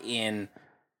not in,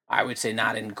 I would say,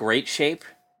 not in great shape.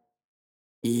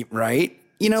 Right.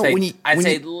 I'd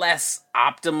say less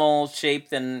optimal shape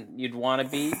than you'd want to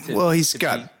be. He's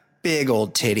got big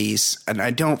old titties, and I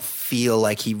don't feel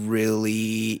like he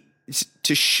really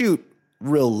to shoot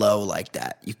real low like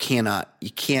that, you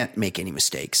can't make any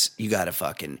mistakes. You got to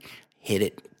fucking hit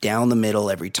it down the middle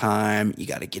every time. You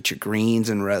got to get your greens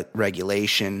in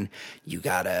regulation. You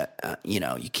got to,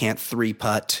 you can't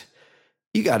 3-putt.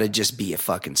 You got to just be a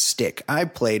fucking stick. I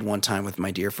played one time with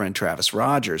my dear friend Travis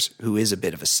Rogers, who is a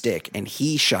bit of a stick, and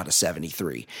he shot a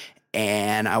 73.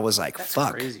 And I was like, That's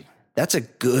fuck, crazy. That's a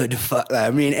good,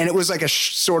 and it was like a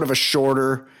sort of a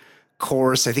shorter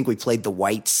course. I think we played the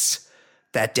whites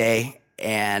that day,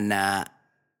 and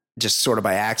just sort of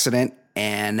by accident.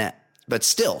 But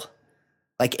still,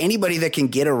 like anybody that can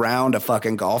get around a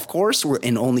fucking golf course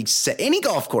in only any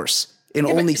golf course in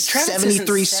only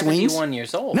 73 swings. 71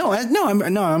 years old. No,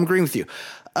 I'm agreeing with you.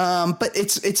 But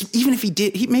it's even if he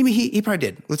did, he probably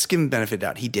did. Let's give him the benefit of the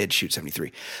doubt. He did shoot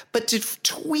 73, but to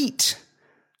tweet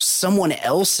someone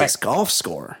else's golf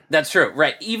score. That's true.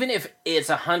 Right. Even if it's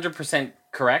 100%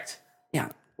 correct. Yeah.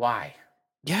 Why?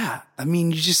 Yeah. I mean,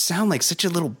 you just sound like such a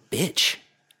little bitch.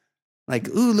 Like,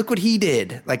 ooh, look what he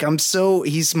did. Like,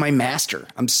 he's my master.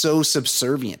 I'm so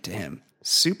subservient to him.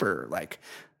 Super, like,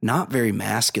 not very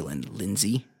masculine,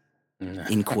 Lindsay. No.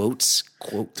 In quotes.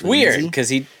 Quote. It's weird because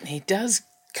he does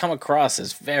come across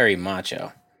as very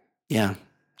macho. Yeah.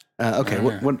 Okay.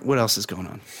 What else is going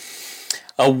on?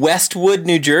 A Westwood,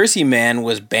 New Jersey man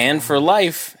was banned for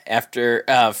life after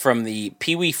from the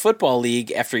Pee Wee Football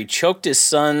League after he choked his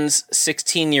son's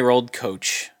 16-year-old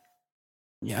coach.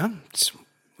 Yeah.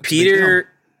 Peter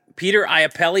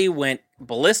Iapelli went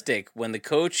ballistic when the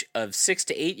coach of 6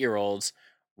 to 8-year-olds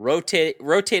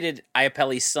rotated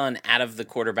Iapelli's son out of the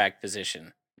quarterback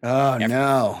position. Oh,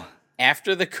 no.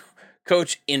 After the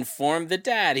coach informed the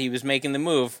dad he was making the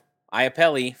move,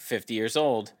 Iapelli, 50 years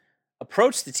old,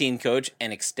 approached the teen coach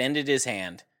and extended his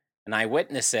hand. An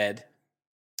eyewitness said,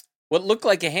 what looked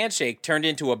like a handshake turned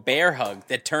into a bear hug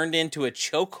that turned into a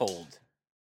chokehold.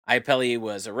 Iapelli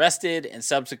was arrested and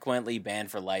subsequently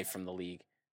banned for life from the league.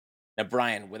 Now,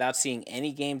 Brian, without seeing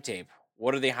any game tape,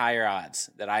 what are the higher odds?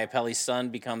 That Iapelli's son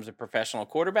becomes a professional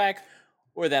quarterback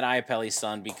or that Iapelli's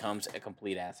son becomes a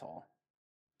complete asshole?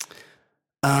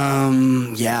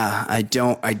 Yeah,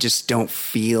 I just don't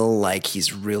feel like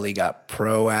he's really got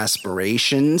pro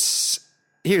aspirations.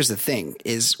 Here's the thing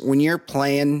is when you're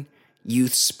playing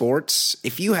youth sports,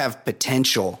 if you have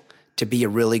potential to be a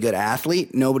really good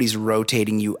athlete, nobody's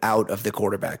rotating you out of the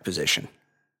quarterback position.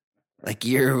 Like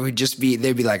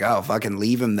they'd be like, oh, fucking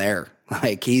leave him there.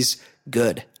 Like he's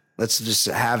good. Let's just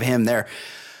have him there.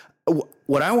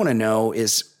 What I want to know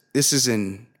is this is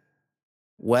in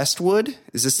Westwood?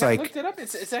 Is this I looked it up.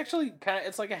 It's actually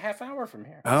it's like a half hour from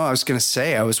here. Oh, I was going to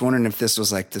say, I was wondering if this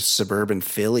was like the suburban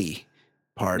Philly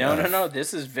part. No.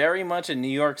 This is very much a New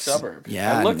York suburb.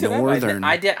 Yeah, I looked northern.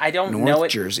 I don't North know it.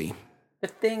 Jersey. The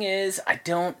thing is, I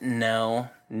don't know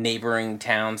neighboring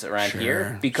towns around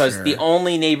here because the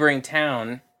only neighboring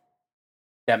town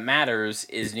that matters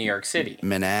is New York City.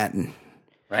 Manhattan.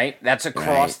 Right? That's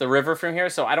across the river from here,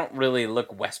 so I don't really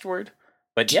look westward.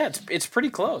 But yeah, it's pretty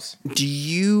close. Would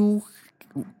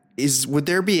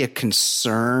there be a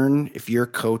concern if you're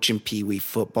coaching Pee Wee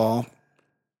football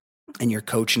and you're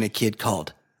coaching a kid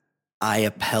called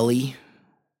Iapelli?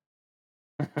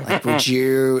 Like, do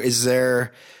you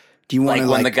want to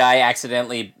when the guy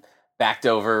accidentally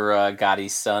bawant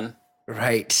Gotti's son?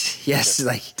 Right. Yes. Just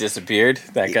like disappeared.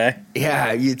 That guy.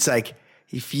 Yeah. It's like,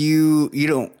 if you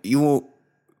won't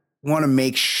want to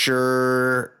make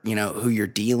sure, who you're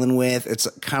dealing with. It's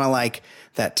kind of like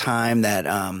that time that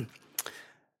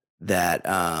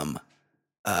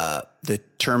the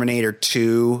Terminator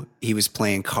 2, he was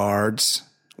playing cards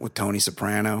with Tony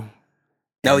Soprano.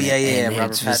 Oh, yeah.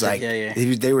 Robert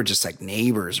Patrick. They were just like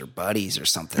neighbors or buddies or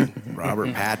something.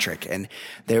 Robert Patrick. And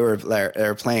they were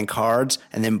playing cards.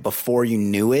 And then before you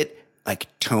knew it, like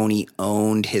Tony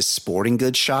owned his sporting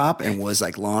goods shop and was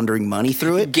like laundering money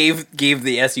through it. Gave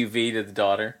the SUV to the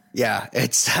daughter. Yeah.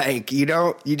 It's like, you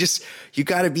just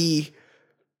got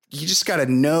to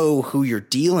know who you're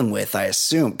dealing with, I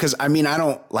assume. Cause I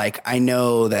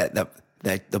know that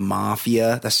the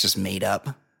mafia, that's just made up.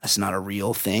 That's not a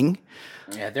real thing.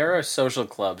 Yeah, there are social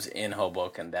clubs in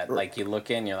Hoboken that, like, you look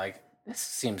in, you're like, this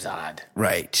seems odd.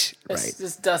 Right.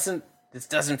 This doesn't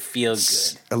feel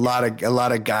good. A lot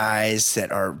of guys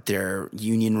that they're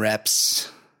union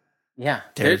reps. Yeah,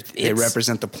 they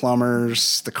represent the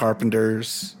plumbers, the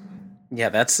carpenters. Yeah,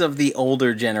 that's of the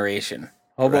older generation.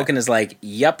 Hoboken is like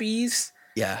yuppies.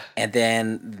 Yeah, and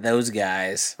then those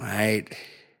guys. Right.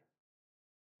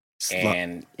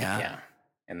 And and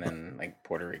then like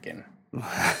Puerto Rican.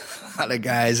 A lot of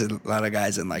guys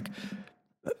in like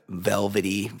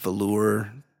velvety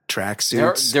velour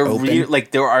tracksuits. They're real,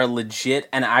 like there are legit,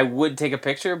 and I would take a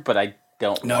picture, but I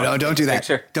don't. No, don't do that.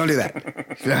 Picture. Don't do that.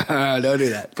 Don't do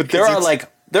that. But there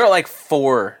are like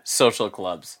 4 social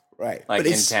clubs, right, like but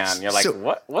in town. You're like,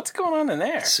 what's going on in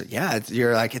there? So yeah,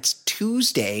 you're like, it's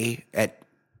Tuesday at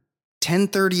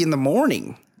 10:30 in the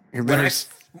morning. When I first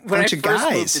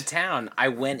moved to town, I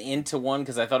went into one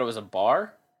because I thought it was a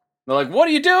bar. They're like, "What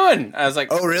are you doing?" I was like,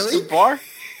 "Oh, really? It's a bar?"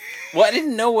 Well, I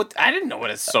didn't know what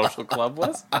a social club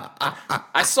was.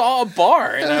 I saw a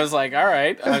bar and I was like, "All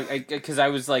right," because I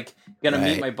was like gonna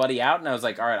meet my buddy out, and I was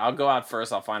like, "All right, I'll go out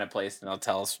first. I'll find a place and I'll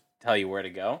tell you where to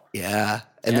go." Yeah,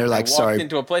 and they're like, I walked "Sorry,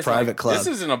 into a place private club. This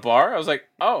isn't a bar." I was like,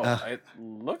 "Oh, it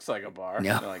looks like a bar."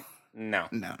 No. They're like, "No,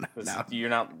 you're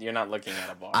not looking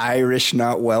at a bar." Irish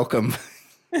not welcome.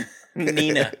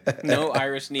 Nina, no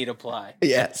Irish need apply.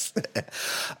 Yes.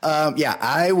 Yeah,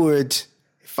 I would,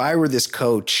 if I were this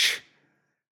coach,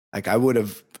 like I would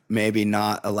have maybe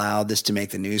not allowed this to make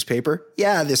the newspaper.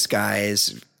 Yeah, this guy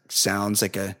sounds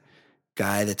like a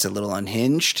guy that's a little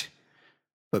unhinged,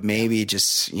 but maybe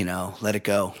just, let it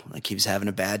go. Like he was having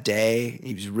a bad day.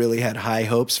 He was really had high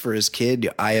hopes for his kid,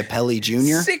 Iapelli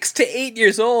Jr. 6 to 8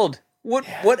 years old. What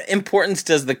importance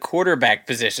does the quarterback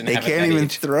position have? They can't even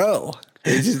throw.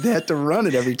 They just have to run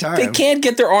it every time. They can't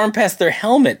get their arm past their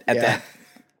helmet at that.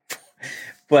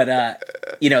 But,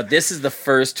 this is the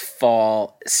first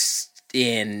fall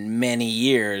in many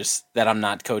years that I'm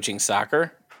not coaching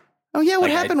soccer. Oh, yeah.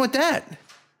 What happened with that?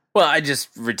 Well, I just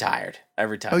retired. I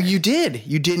retired. Oh, you did?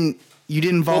 You didn't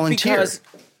volunteer? Well,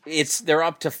 because they're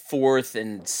up to 4th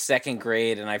and 2nd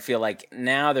grade, and I feel like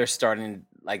now they're starting,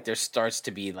 like there starts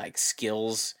to be like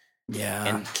skills. Yeah.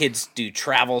 And kids do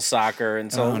travel soccer,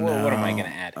 and so what am I going to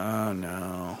add? Oh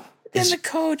no. Then the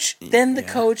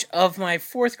coach of my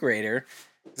 4th grader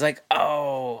is like,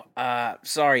 "Oh,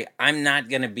 sorry, I'm not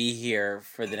going to be here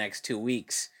for the next 2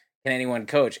 weeks. Can anyone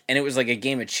coach?" And it was like a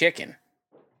game of chicken.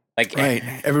 Like right.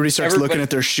 Everybody starts looking at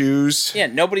their shoes. Yeah,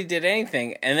 nobody did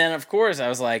anything. And then of course I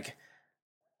was like,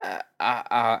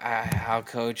 I'll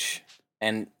coach.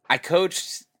 And I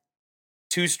coached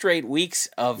 2 straight weeks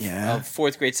of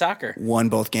 4th grade soccer. Won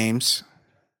both games?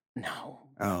 No.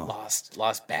 Oh.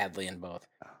 Lost badly in both.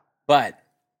 But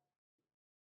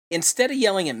instead of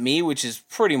yelling at me, which is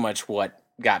pretty much what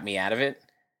got me out of it,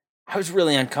 I was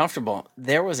really uncomfortable.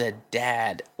 There was a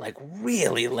dad like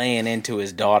really laying into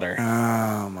his daughter.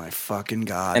 Oh my fucking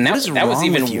God. And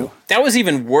that was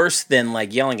even worse than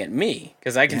like yelling at me,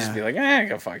 because I can just be like,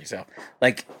 go fuck yourself.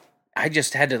 Like I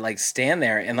just had to like stand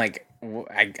there and like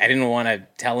I didn't want to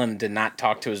tell him to not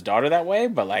talk to his daughter that way,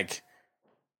 but like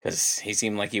because he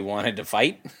seemed like he wanted to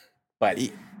fight, but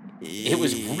it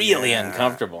was really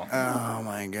uncomfortable. Oh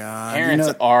my God.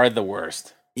 Parents are the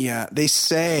worst. Yeah, they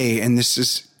say, and this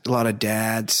is a lot of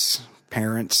dads,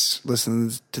 parents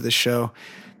listening to the show,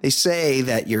 they say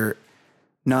that you're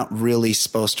not really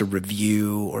supposed to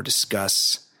review or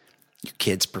discuss your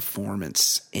kid's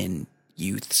performance in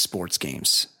youth sports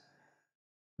games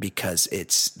because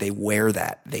they wear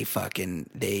that.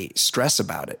 They stress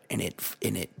about it, and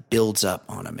it builds up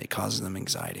on them. It causes them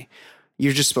anxiety.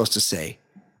 You're just supposed to say,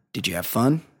 "Did you have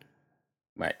fun?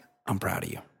 Right. I'm proud of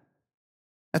you."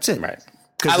 That's it. Right.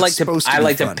 I like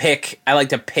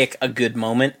to pick a good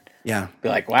moment. Yeah. Be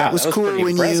like, wow, that was cool pretty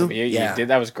when impressive. You did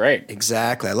that was great.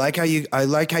 Exactly. I like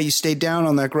how you stayed down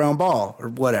on that ground ball or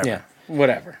whatever. Yeah.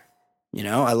 Whatever.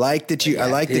 I like that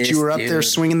you were up there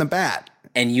swinging the bat.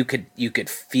 And you could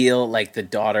feel like the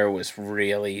daughter was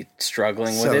really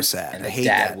struggling with it. So sad. And the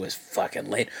dad was fucking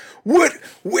late.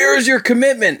 Where is your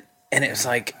commitment? And it was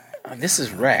like, this is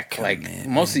wreck. Like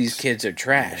most of these kids are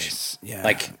trash. Yeah.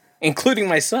 Like including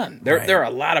my son. There are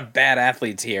a lot of bad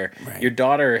athletes here. Right. Your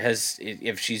daughter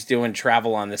if she's doing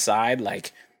travel on the side,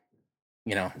 like,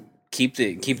 keep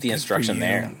the instruction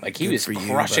there. Like he was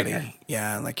crushing her.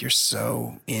 Yeah, like you're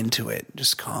so into it.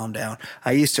 Just calm down.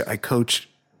 I coached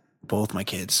both my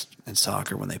kids in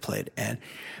soccer when they played, and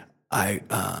I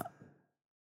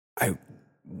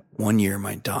one year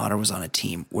my daughter was on a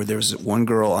team where there was one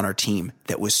girl on our team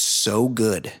that was so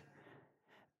good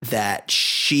that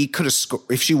she could have scored,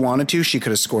 if she wanted to, she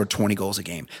could have scored 20 goals a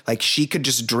game. Like she could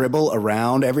just dribble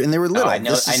around and they were little. I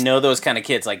know those kind of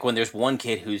kids. Like when there's one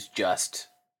kid who's just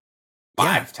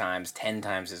 5 times, 10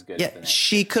 times as good as the next.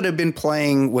 She could have been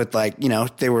playing with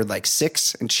they were like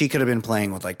 6, and she could have been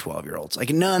playing with like 12-year-olds. Like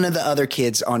none of the other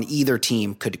kids on either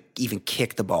team could even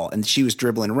kick the ball, and she was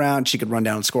dribbling around. She could run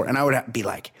down and score, and I would be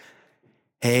like,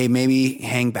 "Hey, maybe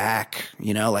hang back,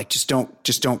 just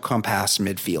don't come past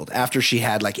midfield." After she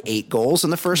had like 8 goals in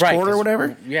the first quarter or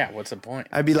whatever. Yeah, what's the point?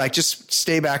 I'd be like, just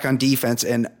stay back on defense.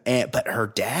 But her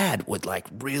dad would like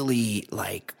really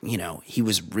he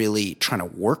was really trying to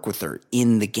work with her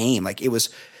in the game. Like it was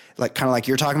like kind of like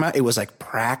you're talking about, it was like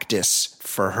practice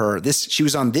for her. She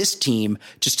was on this team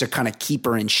just to kind of keep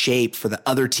her in shape for the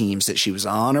other teams that she was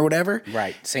on or whatever.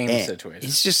 Right. Same situation.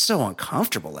 It's just so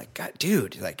uncomfortable. Like, God,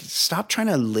 dude, like stop trying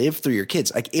to live through your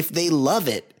kids. Like if they love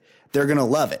it, they're going to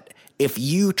love it. If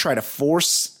you try to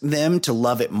force them to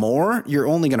love it more, you're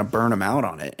only going to burn them out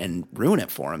on it and ruin it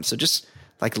for them. So just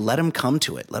like let them come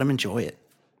to it. Let them enjoy it.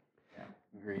 Yeah,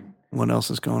 agreed. What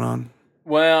else is going on?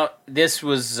 Well, this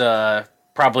was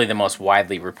probably the most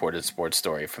widely reported sports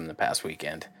story from the past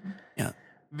weekend. Yeah.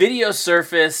 Video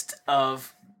surfaced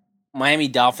of Miami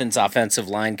Dolphins offensive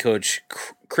line coach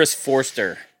Chris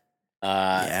Forster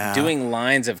doing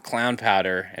lines of clown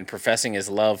powder and professing his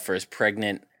love for his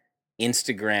pregnant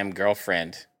Instagram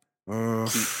girlfriend,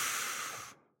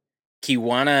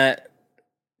 Kiwana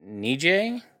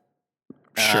Nije.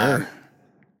 Sure.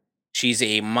 She's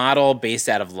a model based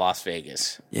out of Las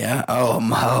Vegas. Yeah.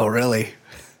 Oh, really?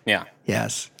 Yeah.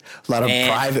 Yes. A lot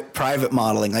of private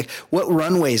modeling. Like, what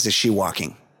runways is she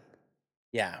walking?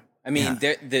 Yeah. I mean,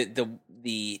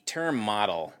 the term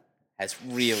model has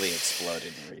really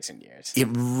exploded in recent years.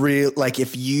 Like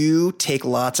if you take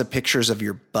lots of pictures of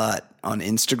your butt on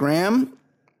Instagram,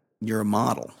 you're a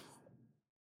model.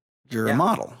 You're a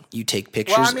model. You take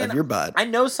pictures of your butt. I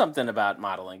know something about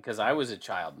modeling because I was a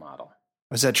child model.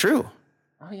 Was that true?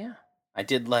 Oh yeah, I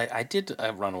did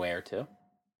a runway or two.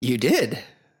 You did?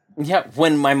 Yeah,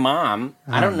 when my mom,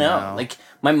 I don't know, like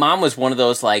my mom was one of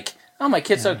those like, oh, my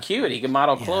kid's so cute, he can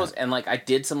model clothes, and like I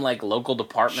did some like local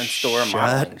department store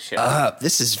modeling shit.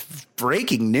 This is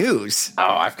breaking news. Oh,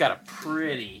 I've got a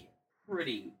pretty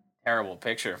terrible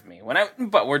picture of me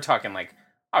but we're talking like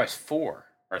I was 4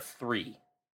 or 3.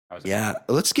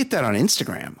 Let's get that on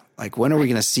Instagram. Like, when are we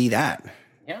going to see that?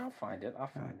 Yeah, I'll find it.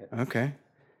 Okay.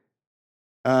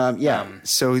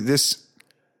 So this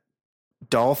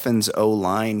Dolphins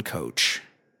O-line coach.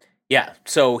 Yeah.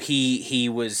 So he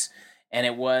was, and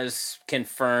it was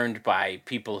confirmed by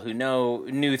people who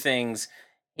knew things.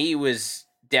 He was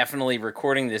definitely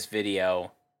recording this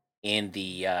video in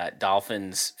the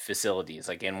Dolphins facilities,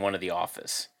 like in one of the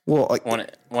office. Well, like one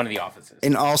of the offices.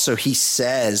 And also he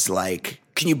says, like,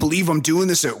 can you believe I'm doing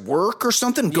this at work or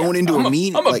something? Going into a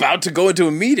meeting. I'm about to go into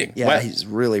a meeting. Yeah, he's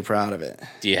really proud of it.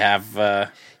 Do you have...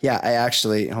 Yeah, I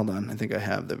actually... Hold on. I think I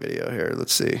have the video here.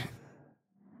 Let's see.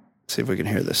 See if we can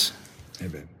hear this. Hey,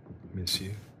 babe. Miss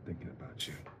you. Thinking about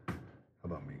you. How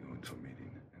about me going to a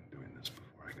meeting and doing this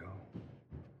before I go?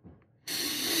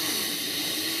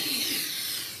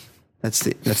 That's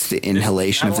the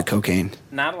inhalation of the cocaine.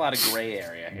 Not a lot of gray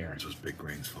area here. There's those big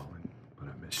grains falling, but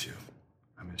I miss you.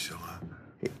 I miss you a lot.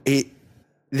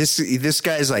 This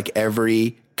guy's like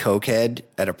every cokehead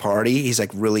at a party. He's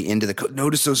like really into the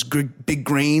notice those big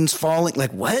grains falling.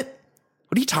 Like, what?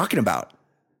 What are you talking about?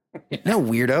 No,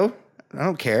 weirdo. I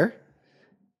don't care.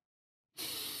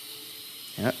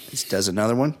 Yeah, this does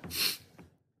another one.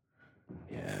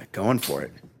 Yeah, going for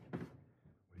it. What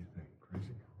do you think? Crazy?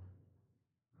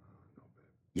 No, babe.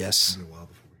 Yes. It's been a while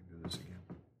before we can do this again.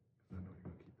 I know you're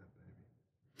gonna keep that baby.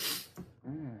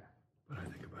 But I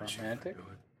think about you when I do it. I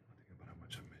think about how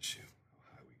much I miss you,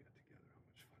 how high we got together, how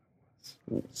much fun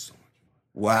it was. So much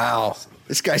fun. Wow,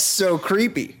 this guy's so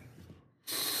creepy.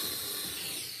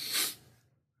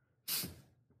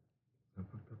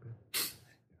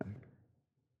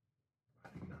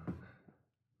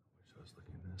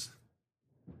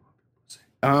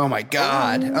 Oh my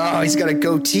God. Oh, he's got a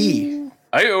goatee.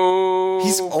 Ayo.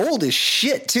 He's old as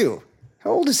shit, too.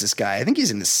 How old is this guy? I think he's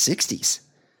in the 60s.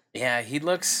 Yeah, he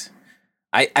looks...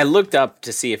 I looked up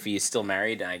to see if he's still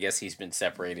married, and I guess he's been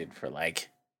separated for like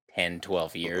 10,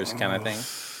 12 years kind of thing.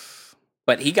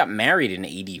 But he got married in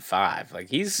 85. Like,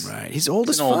 he's... Right, he's old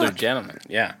as an fuck. older gentleman,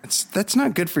 yeah. That's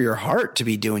not good for your heart to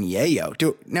be doing yayo.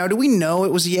 Do we know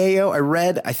it was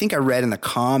yayo? I think I read in the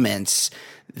comments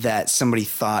that somebody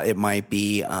thought it might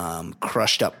be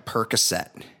crushed up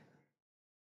Percocet.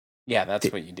 Yeah, that's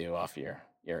what you do off your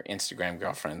Instagram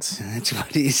girlfriends. That's what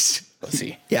he's...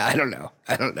 Pussy. Yeah, I don't know.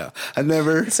 I've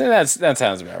never... So that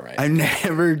sounds about right. I've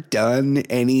never done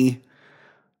any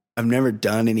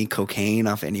cocaine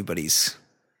off anybody's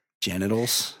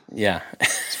genitals. Yeah.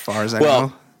 As far as I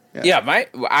know. Yeah.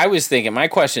 I was thinking, my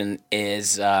question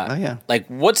is, like,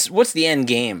 what's the end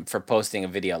game for posting a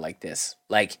video like this?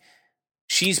 Like,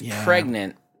 she's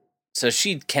pregnant, so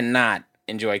she cannot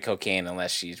enjoy cocaine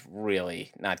unless she's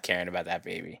really not caring about that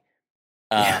baby.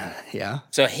 Yeah.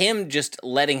 So him just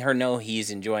letting her know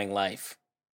he's enjoying life,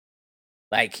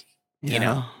 like, you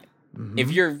know,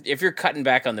 if you're cutting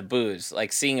back on the booze,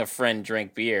 like seeing a friend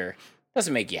drink beer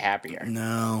doesn't make you happier.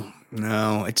 No,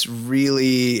 it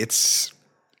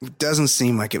doesn't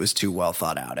seem like it was too well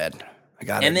thought out, Ed. I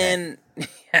got And admit.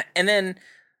 then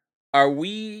are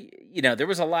we, there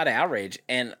was a lot of outrage,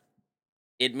 and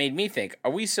it made me think,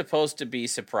 are we supposed to be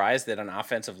surprised that an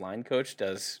offensive line coach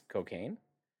does cocaine?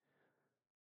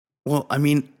 Well, I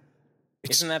mean,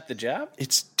 Isn't that the job?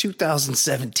 it's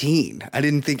 2017. I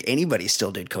didn't think anybody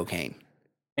still did cocaine.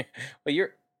 Well,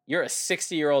 you're a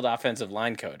 60-year-old offensive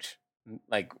line coach.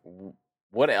 Like,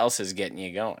 what else is getting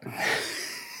you going?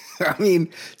 I mean,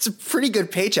 it's a pretty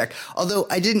good paycheck. Although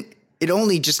it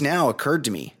only just now occurred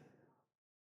to me.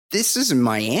 This is in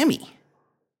Miami.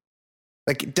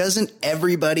 Like,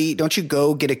 don't you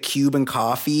go get a Cuban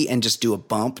coffee and just do a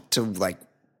bump to like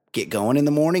get going in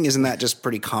the morning? Isn't that just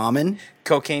pretty common?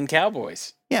 Cocaine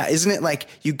cowboys. Yeah, isn't it like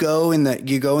you go in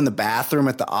the bathroom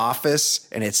at the office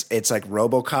and it's like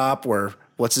RoboCop where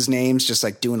what's his name's just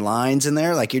like doing lines in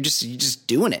there? Like you're just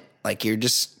doing it. Like you're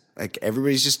just like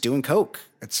everybody's just doing coke.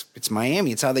 It's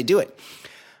Miami. It's how they do it.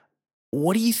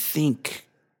 What do you think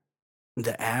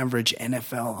the average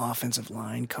NFL offensive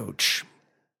line coach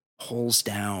pulls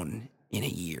down in a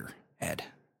year, Ed?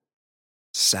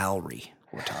 Salary,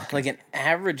 we're talking. Like an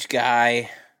average guy.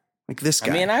 Like this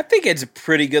guy. I mean, I think it's a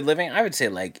pretty good living. I would say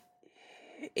like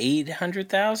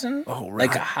 800,000. Oh, right.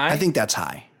 Like a high. I think that's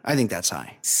high.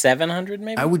 700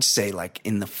 maybe. I would say like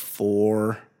in the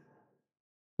 4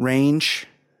 range.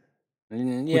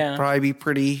 Yeah. Would probably be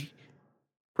pretty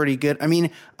good. I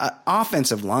mean,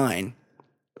 offensive line,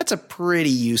 that's a pretty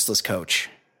useless coach.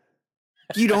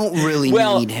 You don't really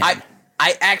need him.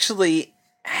 I actually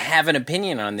have an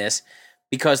opinion on this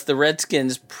because the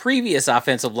Redskins' previous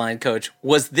offensive line coach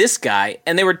was this guy,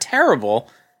 and they were terrible.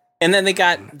 And then they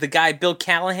got the guy Bill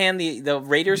Callahan, the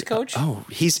Raiders coach. Oh,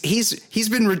 he's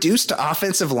been reduced to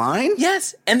offensive line?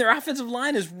 Yes, and their offensive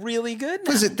line is really good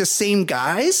now. Was it the same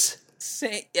guys?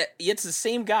 It's the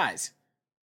same guys.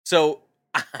 So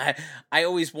I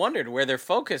always wondered where their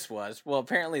focus was. Well,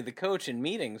 apparently the coach in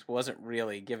meetings wasn't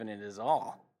really giving it his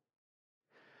all.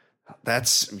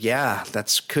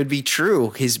 That could be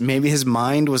true. Maybe his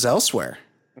mind was elsewhere.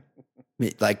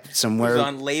 Like somewhere He was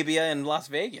on labia in Las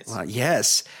Vegas. Well,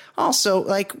 yes. Also,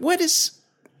 like what's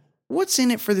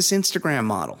in it for this Instagram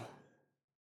model?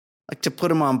 Like to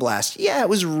put him on blast. Yeah, it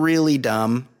was really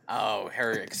dumb. Oh,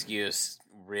 her excuse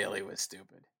really was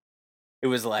stupid. It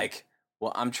was like,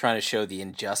 well, I'm trying to show the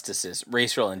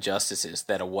racial injustices,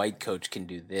 that a white coach can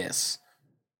do this.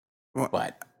 Well,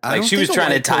 But I don't she was think a trying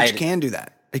to white tie coach can do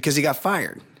that because he got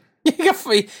fired.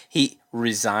 He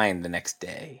resigned the next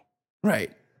day.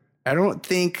 Right. I don't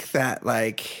think that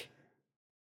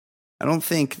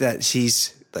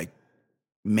he's like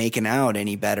making out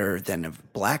any better than a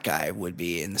black guy would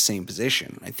be in the same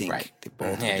position. I think they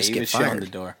both would just he get was fired. showing the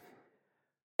door.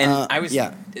 And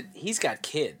he's got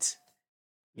kids.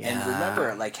 Yeah. And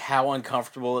remember, like, how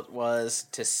uncomfortable it was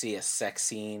to see a sex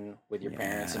scene with your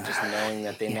parents and just knowing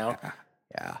that they know.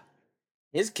 Yeah.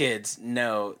 His kids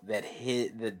know that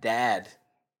the dad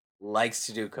likes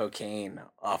to do cocaine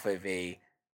off of a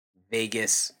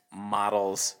Vegas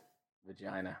model's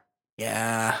vagina.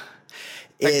 Yeah.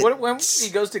 Like, when he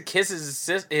goes to kiss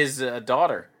his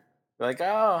daughter, they're like,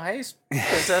 "Oh, hey,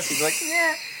 princess." He's like,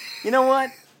 "Yeah, you know what?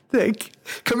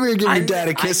 Come here and give your dad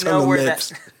a kiss on the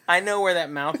lips." I know where that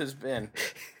mouth has been.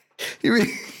 Give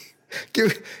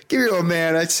your old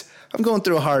man. I'm going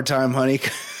through a hard time, honey.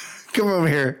 Come over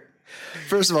here.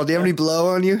 First of all, do you have any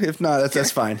blow on you? If not,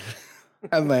 that's fine.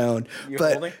 I have my own.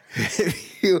 But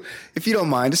if you don't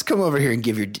mind, just come over here and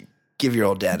give your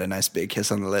old dad a nice big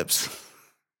kiss on the lips.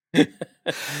 No,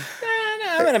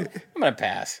 I'm gonna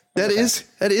pass. That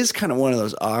is kind of one of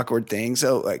those awkward things.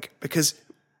 So like, because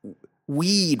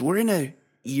we're in a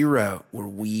era where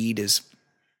weed is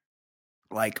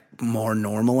like more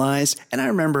normalized. And I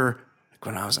remember like,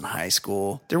 when I was in high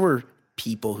school, there were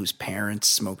people whose parents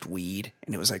smoked weed,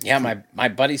 and it was like, yeah, my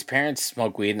buddy's parents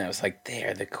smoke weed, and I was like,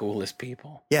 they're the coolest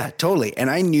people. Yeah, totally. And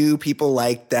I knew people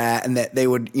like that, and that they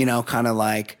would, kind of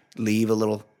like leave a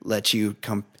little, let you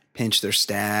come pinch their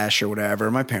stash or whatever.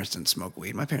 My parents didn't smoke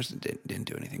weed. My parents didn't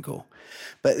do anything cool.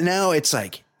 But now it's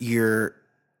like your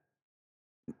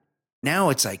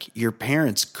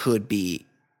parents could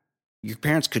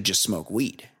just smoke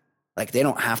weed. Like they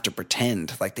don't have to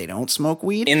pretend like they don't smoke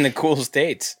weed. In the cool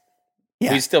states.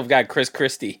 Yeah. We still got Chris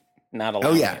Christie not allowed.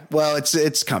 Oh yeah. Well,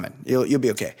 it's coming. You'll be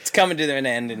okay. It's coming to an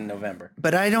end in November.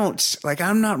 But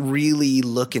I'm not really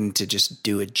looking to just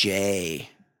do a J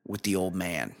with the old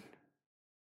man.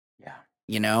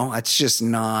 Yeah. It's just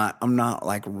not, I'm not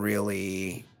like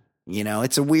really,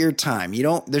 it's a weird time.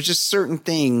 There's just certain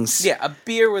things. Yeah. A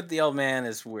beer with the old man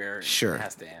is where it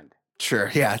has to end.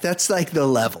 Sure. Yeah. That's like the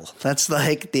level. That's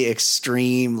like the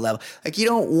extreme level. Like you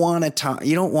don't want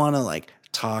to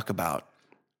talk about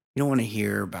You don't want to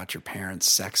hear about your parents'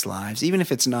 sex lives, even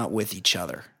if it's not with each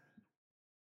other.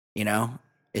 You know,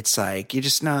 it's like you're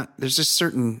just not. There's just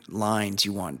certain lines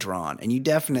you want drawn, and you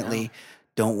definitely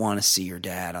don't want to see your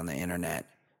dad on the internet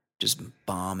just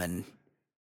bombing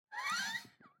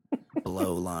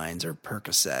blow lines or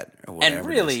Percocet or whatever. And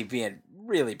really being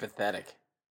really pathetic.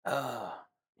 Oh,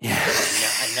 yeah.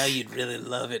 I know you'd really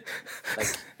love it. Like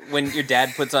when your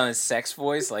dad puts on his sex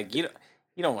voice, like you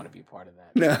don't want to be part of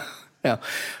that. No.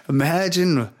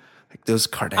 Imagine like those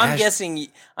Kardashians.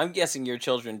 I'm guessing your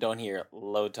children don't hear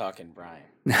low talking Brian.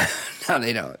 No,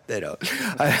 they don't.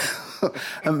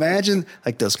 Imagine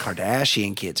like those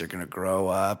Kardashian kids are gonna grow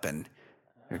up and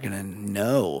they're gonna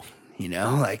know. You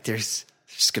know, like they're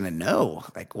just gonna know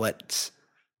like what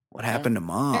happened to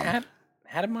mom.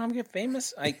 How did mom get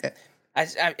famous?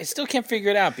 I still can't figure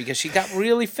it out because she got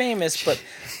really famous, but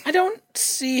I don't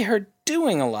see her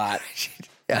doing a lot.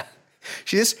 Yeah.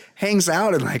 She just hangs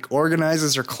out and like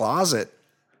organizes her closet.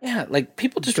 Yeah, like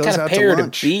people just kind of pay her to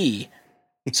be.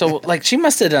 So like she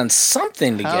must have done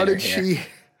something to get her here.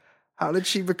 How did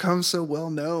she become so well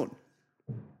known?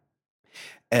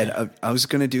 And I was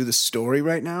going to do the story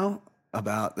right now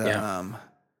about the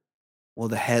well,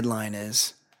 the headline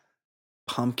is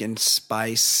pumpkin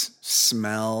spice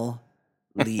smell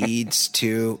leads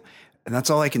to, and that's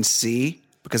all I can see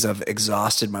because I've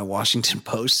exhausted my Washington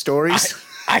Post stories.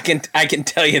 I can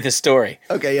tell you the story.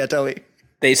 Okay, yeah, tell me.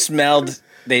 They smelled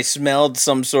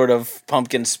some sort of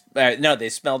pumpkin. They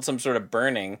smelled some sort of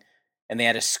burning, and they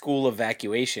had a school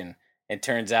evacuation. It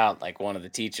turns out, like one of the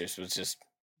teachers was just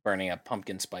burning a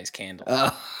pumpkin spice candle.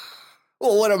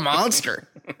 Well, what a monster!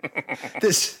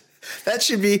 That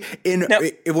should be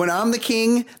when I'm the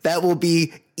king. That will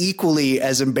be equally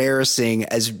as embarrassing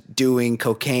as doing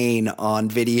cocaine on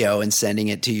video and sending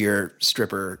it to your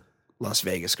stripper Las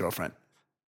Vegas girlfriend.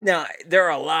 Now, there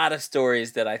are a lot of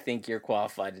stories that I think you're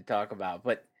qualified to talk about,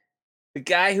 but the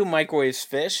guy who microwaves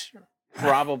fish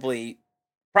probably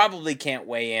can't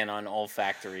weigh in on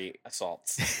olfactory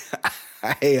assaults.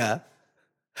 I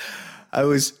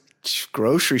was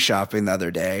grocery shopping the other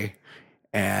day,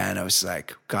 and I was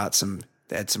like,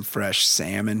 they had some fresh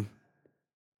salmon.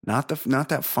 Not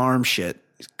that farm shit.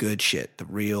 It's good shit, the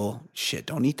real shit.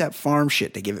 Don't eat that farm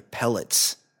shit. They give it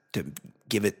pellets to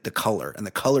give it the color, and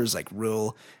the color's like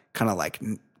real kind of like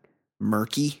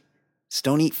murky. Just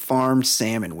don't eat farmed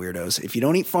salmon, weirdos. If you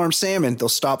don't eat farmed salmon, they'll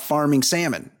stop farming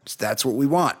salmon. So that's what we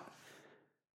want.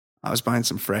 I was buying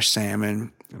some fresh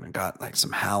salmon, and I got like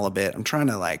some halibut. I'm trying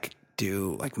to like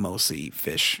do like mostly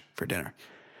fish for dinner.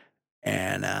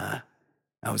 And I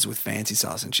was with Fancy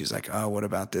Sauce, and she's like, "Oh, what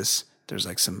about this? There's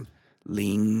like some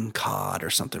lean cod or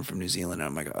something from New Zealand." And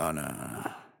I'm like, "Oh, no.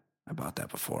 I bought that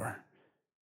before."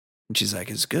 And she's like,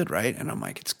 "It's good, right?" And I'm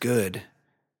like, "It's good,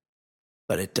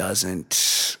 but it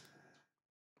doesn't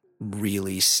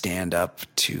really stand up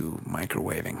to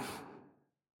microwaving."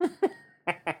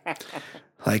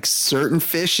 Like certain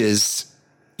fishes,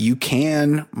 you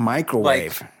can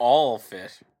microwave. Like all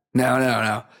fish.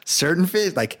 No. Certain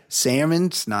fish, like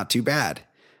salmon's not too bad.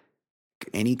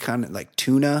 Any kind of like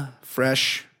tuna,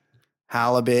 fresh,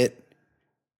 halibut,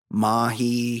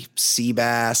 mahi, sea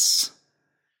bass.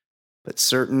 But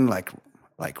certain like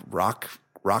rock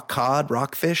cod,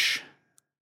 rockfish,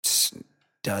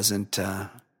 doesn't.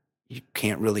 You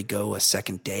can't really go a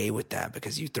second day with that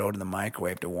because you throw it in the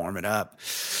microwave to warm it up.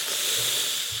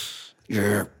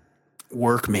 Your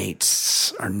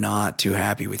workmates are not too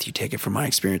happy with you. Take it from my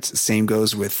experience. The same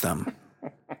goes with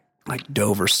like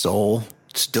Dover sole.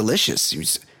 It's delicious.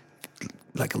 Use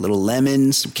like a little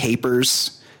lemon, some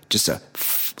capers, just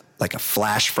like a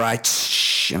flash fry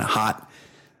in a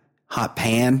hot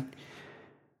pan.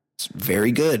 It's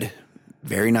very good.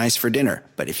 Very nice for dinner.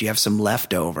 But if you have some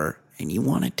leftover and you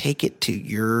want to take it to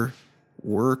your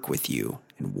work with you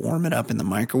and warm it up in the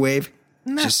microwave,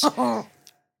 just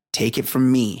take it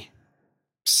from me.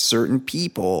 Certain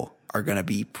people are going to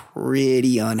be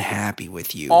pretty unhappy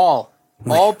with you. All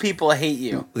people hate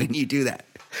you when you do that.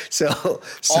 So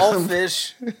all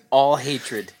fish, all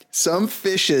hatred. Some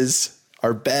fishes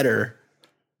are better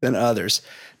than others.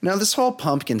 Now, this whole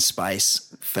pumpkin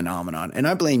spice phenomenon, and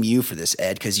I blame you for this,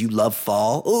 Ed, because you love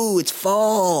fall. Oh, it's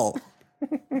fall.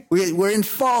 We're in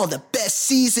fall, the best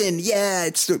season. Yeah,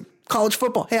 it's college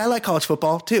football. Hey, I like college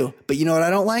football too. But you know what I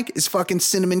don't like? Is fucking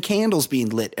cinnamon candles being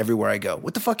lit everywhere I go.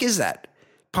 What the fuck is that?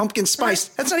 Pumpkin spice.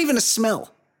 That's not even a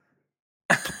smell.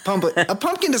 A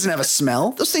pumpkin doesn't have a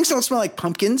smell. Those things don't smell like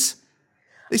pumpkins.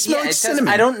 They smell like cinnamon.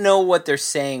 I don't know what they're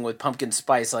saying with pumpkin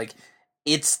spice. Like,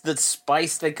 it's the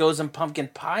spice that goes in pumpkin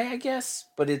pie, I guess.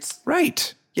 But it's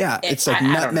right. Yeah, it's like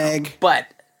nutmeg. But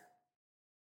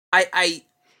I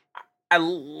I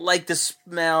like the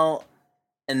smell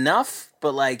enough,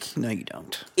 but like No, you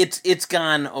don't. it's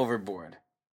gone overboard.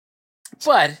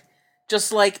 But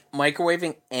just like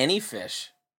microwaving any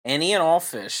fish, any and all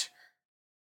fish,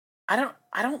 I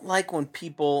don't like when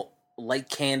people light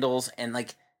candles and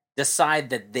like decide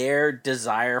that their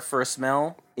desire for a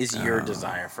smell is your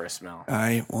desire for a smell.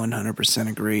 I 100%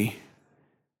 agree.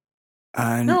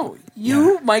 No,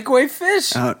 you microwave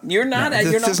fish. You're not.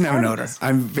 This you're not doesn't have an part of odor. this.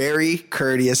 I'm very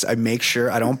courteous. I make sure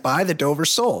I don't buy the Dover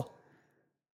sole.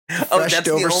 Oh, Fresh that's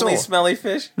Dover the only sole. smelly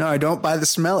fish. No, I don't buy the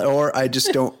smell, or I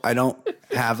just don't. I don't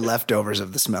have leftovers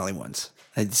of the smelly ones.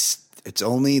 It's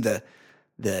only the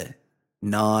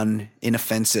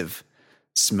non-inoffensive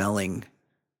smelling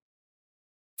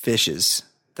fishes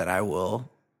that I will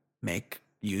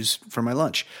use for my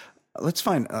lunch. Let's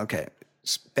find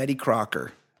Betty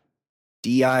Crocker.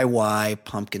 DIY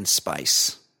pumpkin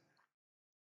spice.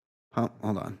 Hold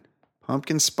on.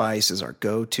 Pumpkin spice is our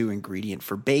go-to ingredient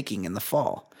for baking in the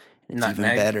fall. It's even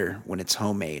better when it's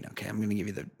homemade. Okay, I'm going to give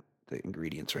you the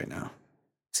ingredients right now.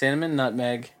 Cinnamon,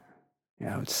 nutmeg.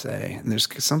 Yeah, I would say. And there's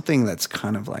something that's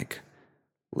kind of like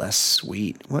less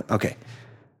sweet. What? Okay.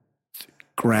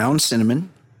 Ground cinnamon.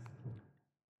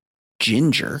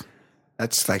 Ginger.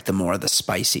 That's like the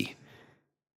spicy.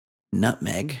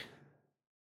 Nutmeg.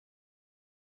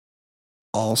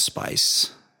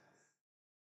 Allspice.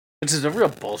 Which is a real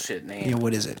bullshit name. Yeah,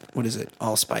 what is it?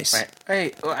 Allspice. Right.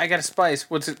 Hey, I got a spice.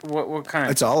 What's it? What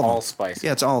kind? It's all of them. Allspice.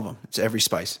 Yeah, it's all of them. It's every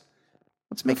spice.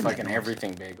 Let's make fucking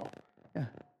everything bagel. Yeah.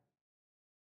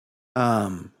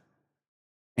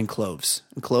 And cloves.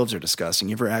 And cloves are disgusting.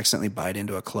 You ever accidentally bite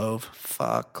into a clove?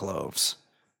 Fuck cloves.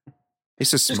 I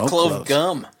used to smoke clove cloves.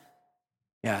 gum.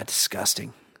 Yeah,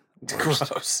 disgusting.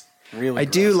 Gross. Really. I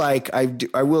gross. do like.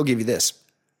 I will give you this.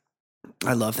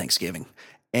 I love Thanksgiving.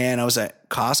 And I was at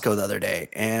Costco the other day,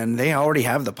 and they already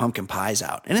have the pumpkin pies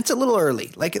out. And it's a little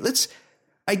early. I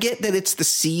get that it's the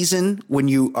season when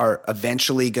you are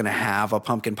eventually going to have a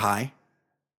pumpkin pie.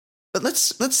 But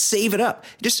let's save it up.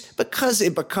 Just because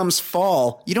it becomes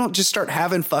fall, you don't just start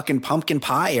having fucking pumpkin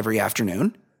pie every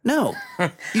afternoon. No.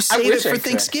 You save it for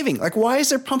Thanksgiving. Like, why is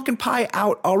there pumpkin pie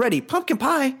out already? Pumpkin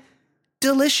pie,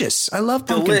 delicious. I love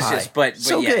pumpkin pie. Delicious, but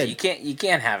so yeah, good. you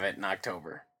can't have it in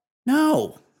October.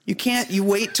 No. You can't. You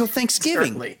wait till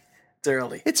Thanksgiving. It's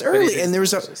early. It's early, and there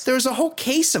delicious. was a whole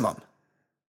case of them,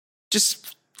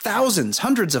 just thousands,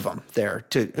 hundrds of them there.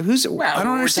 I don't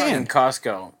understand. In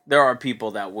Costco, there are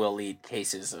people that will eat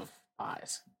cases of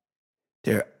pies.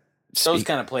 Those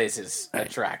kind of places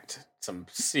attract some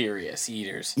serious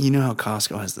eaters. You know how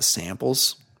Costco has the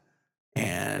samples,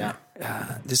 and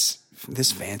this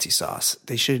fancy sauce.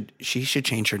 She should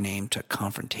change her name to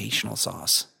Confrontational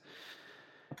Sauce.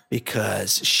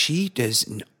 Because she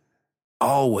is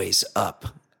always up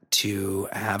to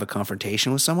have a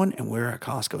confrontation with someone. And we were at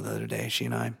Costco the other day, she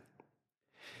and I.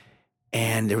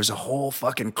 And there was a whole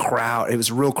fucking crowd. It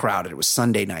was real crowded. It was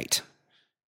Sunday night.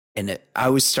 And I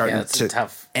was starting it's a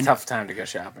tough time to go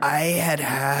shopping. I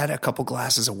had a couple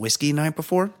glasses of whiskey the night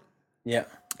before. Yeah.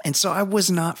 And so I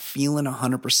was not feeling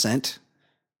 100%.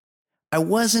 I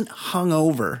wasn't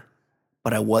hungover,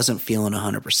 but I wasn't feeling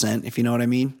 100%, if you know what I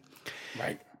mean.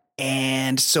 Right.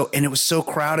 And it was so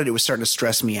crowded, it was starting to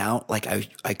stress me out. Like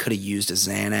I could have used a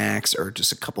Xanax or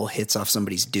just a couple hits off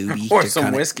somebody's doobie. Or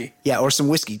some whiskey. Yeah, or some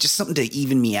whiskey. Just something to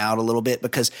even me out a little bit,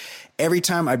 because every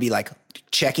time I'd be like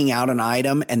checking out an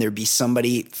item and there'd be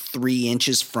somebody 3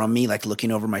 inches from me, like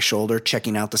looking over my shoulder,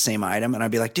 checking out the same item. And I'd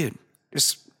be like, dude,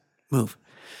 just move.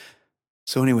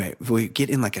 So anyway, we get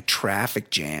in like a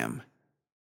traffic jam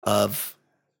of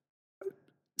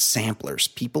samplers.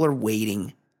 People are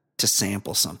waiting to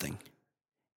sample something,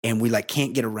 and we like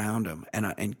can't get around them.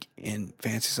 And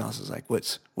Fancy Sauce is like, what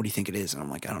do you think it is? And I'm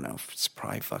like, I don't know. It's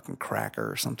probably fucking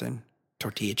cracker or something,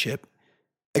 tortilla chip.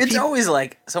 Like, it's always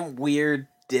like some weird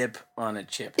dip on a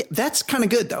chip. That's kind of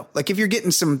good though. Like if you're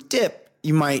getting some dip,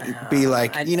 you might be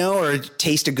like, or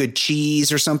taste a good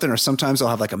cheese or something. Or sometimes I'll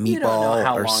have like a meatball. You don't know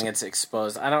how long it's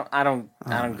exposed. I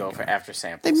don't go for after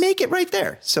samples. They make it right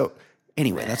there. So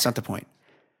anyway, that's not the point.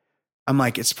 I'm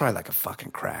like, it's probably like a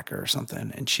fucking cracker or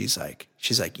something. And she's like,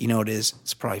 you know what it is?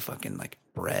 It's probably fucking like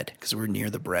bread, because we're near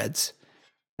the breads.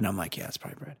 And I'm like, yeah, it's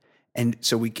probably bread. And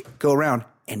so we go around,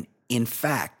 and in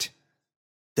fact,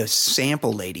 the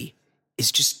sample lady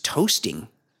is just toasting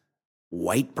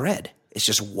white bread. It's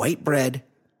just white bread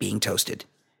being toasted.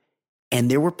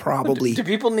 And there were probably... Do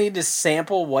people need to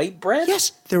sample white bread?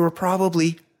 Yes, there were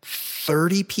probably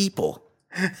 30 people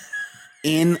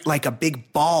in like a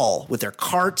big ball with their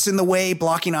carts in the way,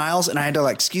 blocking aisles. And I had to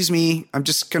like, excuse me, I'm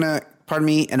just gonna, pardon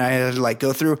me. And I had to like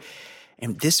go through.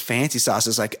 And this fancy sauce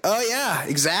is like, oh yeah,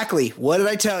 exactly. What did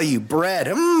I tell you? Bread.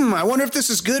 I wonder if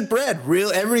this is good bread.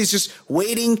 Everybody's just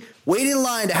waiting in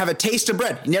line to have a taste of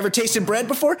bread. You never tasted bread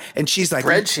before? And she's like,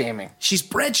 bread shaming. She's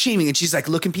bread shaming, and she's like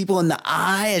looking people in the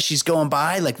eye as she's going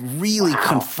by, like really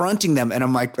confronting them. And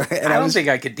I'm like, and I don't think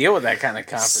I could deal with that kind of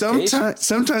confrontation.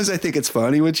 Sometimes I think it's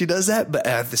funny when she does that, but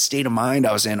the state of mind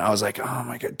I was in, I was like, oh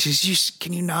my God,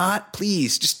 can you not?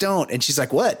 Please, just don't. And she's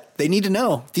like, what? They need to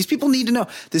know. These people need to know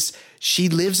this. She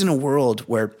lives in a world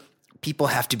where people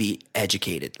have to be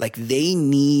educated. Like they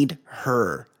need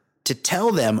her to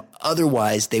tell them.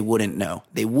 Otherwise they wouldn't know.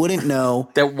 They wouldn't know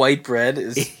that white bread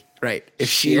is right. If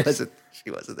she wasn't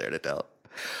there to tell.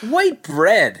 White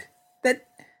bread.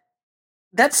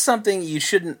 That's something you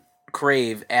shouldn't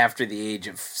crave after the age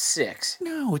of 6.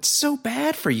 No, it's so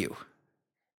bad for you.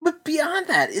 But beyond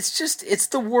that, it's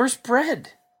the worst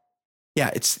bread.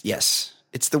 Yeah, it's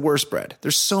the worst bread.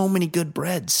 There's so many good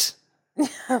breads.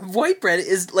 White bread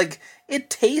is like, it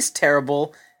tastes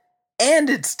terrible and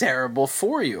it's terrible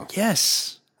for you.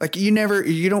 Yes. Like you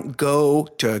don't go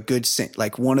to a good,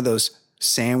 like one of those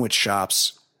sandwich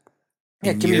shops.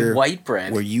 Yeah, give me white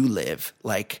bread. Where you live.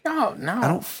 Like, no. I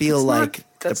don't feel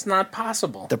that's not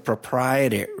possible. The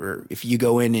proprietor, if you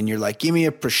go in and you're like, give me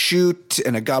a prosciutto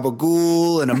and a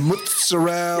gabagool and a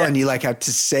mozzarella, and you like have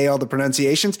to say all the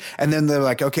pronunciations. And then they're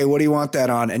like, okay, what do you want that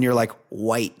on? And you're like,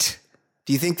 white.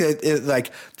 Do you think that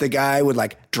like the guy would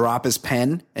like drop his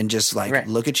pen and just like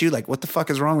look at you like, what the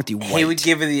fuck is wrong with you? White. He would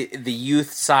give you the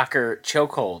youth soccer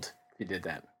chokehold if he did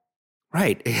that.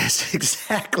 Right. Yes,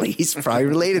 exactly. He's probably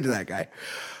related to that guy.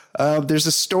 There's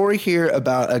a story here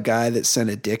about a guy that sent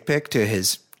a dick pic to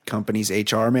his company's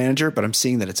HR manager, but I'm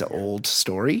seeing that it's an old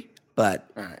story, but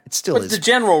it still is. The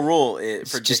general rule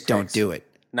for just don't do it.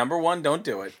 Number 1, don't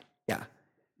do it. Yeah.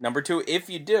 Number 2, if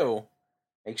you do,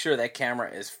 make sure that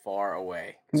camera is far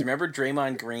away. Because remember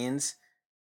Draymond Green's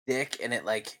dick, and it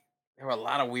like there were a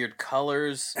lot of weird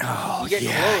colors. Oh, you get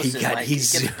close and it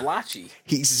gets blotchy.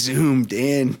 He zoomed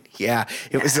in. Yeah.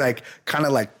 It was like kind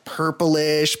of like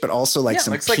purplish, but also like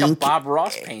some looks pink like a Bob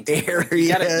Ross painting. Areas. You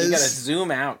gotta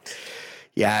zoom out.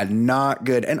 Yeah, not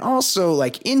good. And also,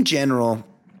 like in general,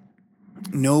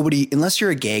 nobody, unless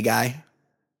you're a gay guy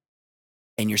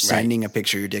and you're sending a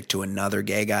picture of your dick to another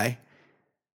gay guy,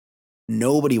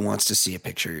 nobody wants to see a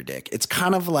picture of your dick. It's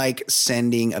kind of like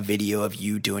sending a video of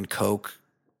you doing coke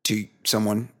to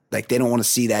someone. Like they don't want to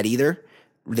see that either.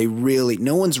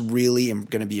 No one's really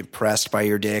going to be impressed by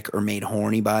your dick or made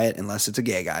horny by it unless it's a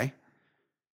gay guy.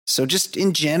 So just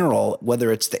in general,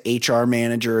 whether it's the HR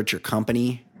manager at your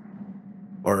company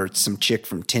or it's some chick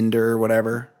from Tinder or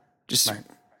whatever, just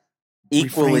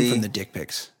equally refrain from the dick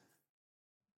pics.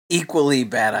 Equally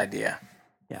bad idea.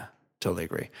 Yeah, totally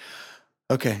agree.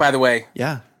 Okay. By the way,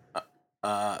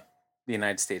 the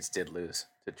United States did lose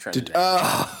to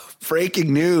Trinidad.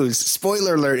 Breaking news.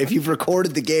 Spoiler alert. If you've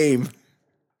recorded the game,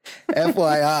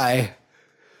 FYI,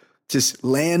 just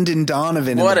Landon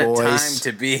Donovan what and the boys. What a time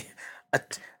to be a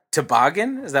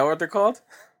toboggan? Is that what they're called?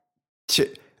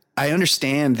 I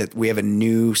understand that we have a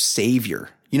new savior.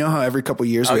 You know how every couple of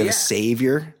years we have a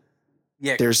savior?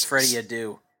 Yeah, there's Freddie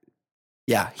Adu.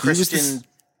 Yeah. Christian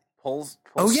Pulse.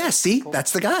 Oh, yeah. See,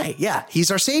 that's the guy. Yeah.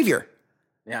 He's our savior.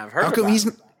 Yeah, I've heard about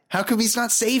him. How come he's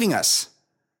not saving us?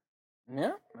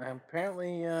 Yeah,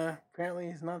 apparently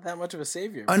he's not that much of a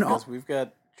savior because we've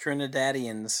got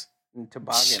Trinidadians and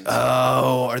Tobaggans.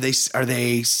 Oh, are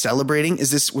they celebrating?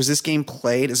 Was this game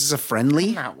played? Is this a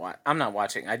friendly? I'm not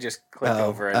watching. I just clicked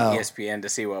over on ESPN to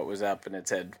see what was up, and it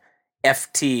said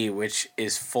FT, which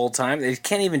is full time. They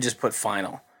can't even just put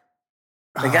final.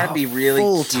 They got to be really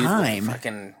full cute, time.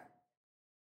 Fucking.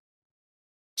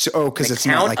 So, because it's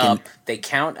not like they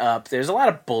count up. There's a lot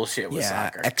of bullshit with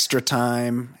soccer. Extra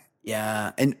time.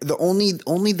 Yeah, and the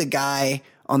only the guy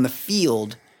on the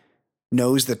field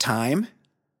knows the time.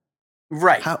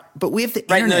 Right. But we have the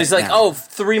internet. No, he's like,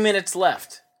 3 minutes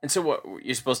left. And so what,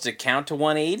 you're supposed to count to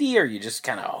 180, or you just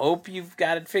kind of hope you've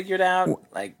got it figured out?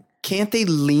 Like, can't they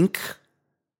link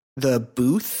the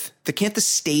booth? Can't the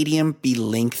stadium be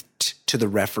linked to the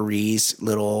referee's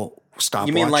little stopwatch?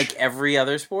 You mean like every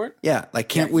other sport? Yeah. Like,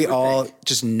 can't we all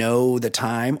just know the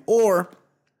time? Or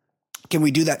can we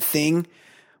do that thing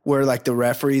where like the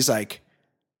referee's like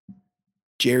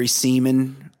Jerry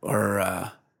Seaman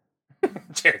or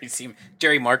Jerry Seaman,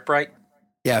 Jerry Markbright?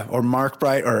 Yeah, or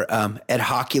Markbright or Ed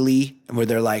Hockley, where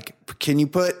they're like, can you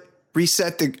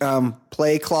reset the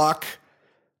play clock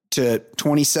to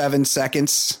 27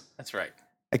 seconds? That's right.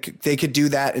 They could do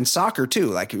that in soccer too.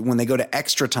 Like when they go to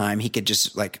extra time, he could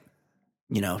just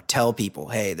tell people,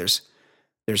 hey, there's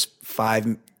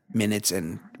 5 minutes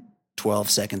and 12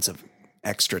 seconds of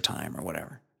extra time or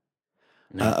whatever.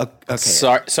 No. Okay.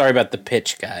 Sorry about the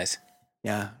pitch, guys.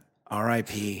 Yeah.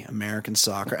 R.I.P. American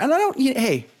soccer. And I don't.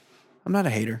 Hey, I'm not a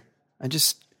hater.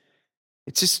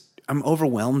 I'm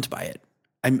overwhelmed by it.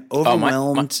 I'm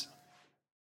overwhelmed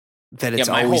that it's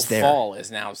my always whole there. fall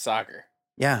is now soccer.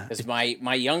 Yeah. Because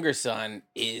my younger son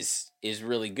is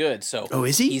really good. So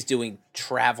is he? He's doing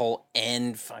travel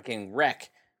and fucking rec.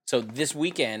 So this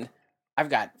weekend, I've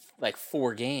got like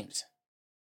 4 games.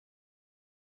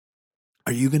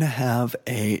 Are you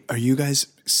guys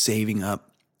saving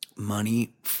up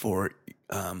money for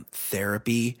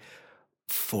therapy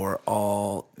for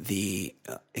all the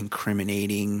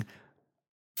incriminating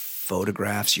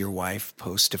photographs your wife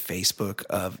posts to Facebook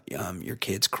of your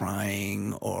kids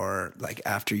crying, or like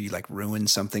after you like ruin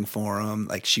something for them?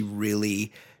 Like, she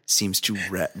really seems to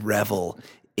revel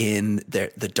in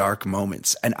the dark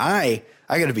moments. And I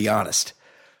got to be honest,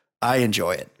 I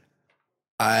enjoy it.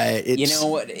 You know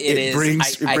what it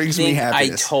brings me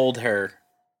happiness. I told her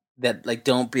that, like,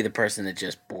 don't be the person that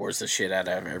just bores the shit out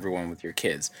of everyone with your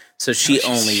kids. So she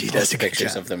posts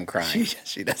pictures of them crying.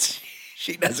 She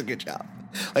does a good job.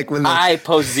 Like when I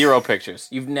post 0 pictures.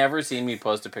 You've never seen me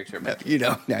post a picture of me. You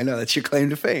know, I know that's your claim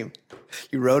to fame.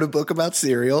 You wrote a book about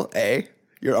cereal. A,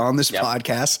 you're on this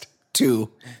podcast. 2,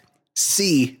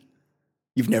 C,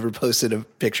 you've never posted a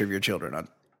picture of your children on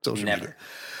social media.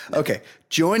 Okay,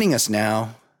 joining us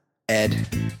now, Ed.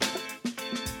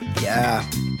 Yeah.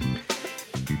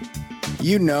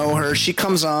 You know her. She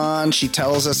comes on. She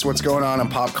tells us what's going on in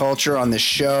pop culture on this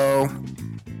show.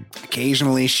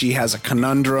 Occasionally, she has a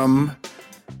conundrum.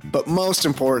 But most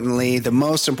importantly, the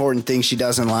most important thing she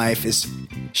does in life is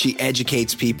she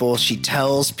educates people. She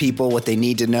tells people what they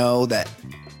need to know, that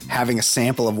having a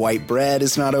sample of white bread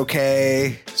is not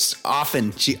okay. She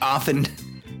often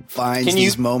finds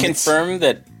these moments. Can you confirm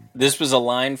that this was a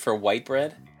line for white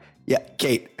bread? Yeah,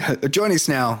 Kate, joining us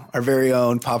now, our very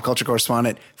own pop culture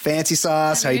correspondent, Fancy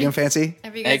Sauce. How you doing, Fancy?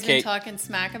 Have you guys been Kate. talking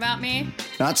smack about me?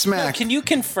 Not smack. Can you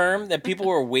confirm that people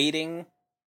were waiting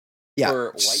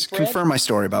for white bread? Confirm my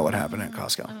story about what happened at I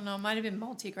Costco. don't know. It might have been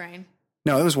multigrain.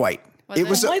 No, it was white. It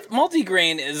was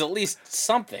multigrain is at least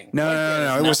something.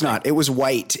 No, it was not. It was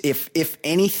white. If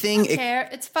anything,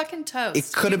 It's fucking toast.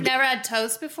 It could have never had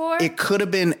toast before. It could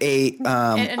have been a It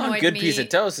annoyed a good me. piece of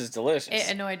toast is delicious. It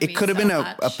annoyed me. It could have been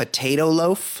much. a potato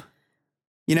loaf.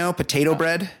 You know, potato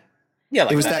bread. Yeah,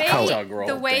 like it was that color. dog roll.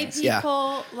 The way things.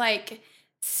 people like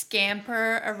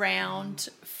scamper around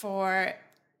for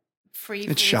free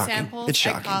food shocking. samples It's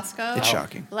shocking. at Costco. It's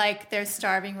shocking. Like they're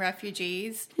starving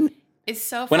refugees. It's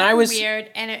so When I fucking was- weird,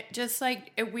 and it just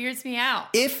like it weirds me out.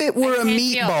 If it were a can't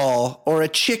deal. meatball or a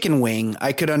chicken wing,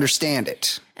 I could understand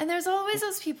it. And there's always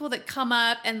those people that come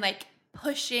up and like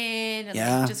push in and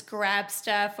Yeah. like, just grab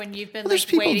stuff when you've been There's like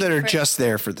people waiting that are for just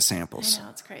there for the samples. I know,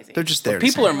 it's crazy. They're just there. to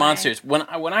People are sample. monsters. When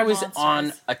I was Monsters.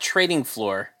 on a trading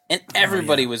floor and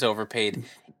everybody was overpaid,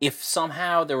 if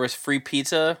somehow there was free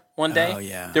pizza one day, Oh,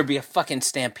 yeah. there'd be a fucking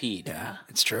stampede. Yeah,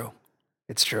 it's true.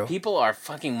 It's true. People are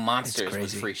fucking It's monsters with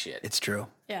crazy. free shit. It's true.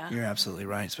 Yeah. You're absolutely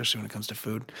right, especially when it comes to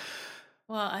food.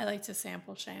 Well, I like to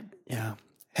sample shame. Yeah.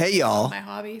 Hey, y'all. My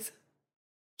hobbies.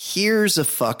 Here's a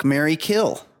fuck, marry,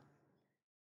 kill.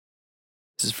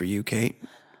 This is for you, Kate.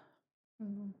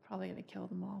 I'm probably gonna kill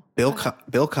them all.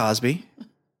 Bill Cosby,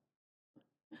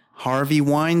 Harvey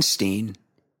Weinstein,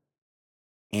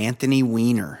 Anthony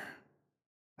Weiner.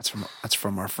 That's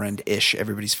from our friend Ish,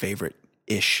 everybody's favorite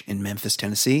Ish in Memphis,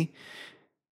 Tennessee.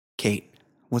 Kate,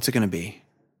 what's it going to be?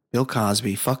 Bill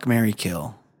Cosby, fuck, marry,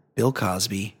 kill. Bill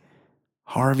Cosby,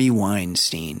 Harvey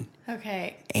Weinstein,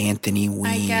 Okay. Anthony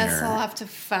Weiner. I guess I'll have to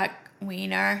fuck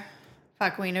Wiener.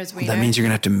 Fuck Wiener's Wiener. That means you're going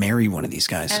to have to marry one of these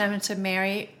guys. And I'm going to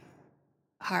marry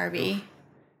Harvey.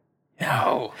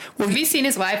 No. Have you seen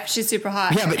his wife? She's super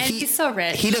hot. Yeah, but and he's so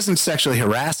rich. He doesn't sexually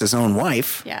harass his own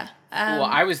wife. Yeah. Well,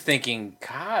 I was thinking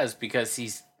Kaz because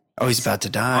he's Oh, he's about to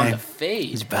on die. the fade.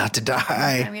 He's about to I'm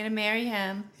die. going to marry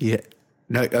him. Yeah.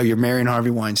 No, you're marrying Harvey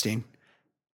Weinstein,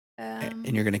 Um,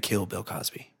 and you're going to kill Bill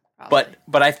Cosby. probably.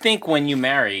 But I think when you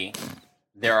marry,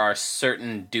 there are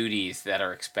certain duties that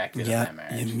are expected of Yeah, that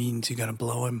marriage. it means you got to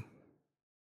blow him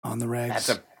on the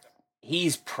regs.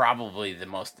 He's probably the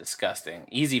most disgusting.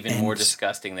 He's even more And-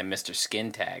 disgusting than Mr.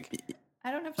 Skin Tag.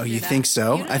 I don't have to Oh, do you that. think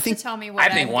so? You don't I have think- to tell me what I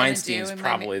I'm think gonna Weinstein's do in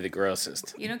probably the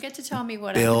grossest. You don't get to tell me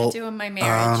what Bill, I'm going to do in my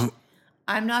marriage. um,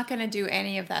 I'm not going to do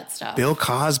any of that stuff. Bill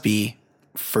Cosby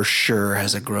for sure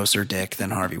has a grosser dick than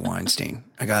Harvey Weinstein.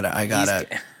 I gotta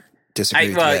disagree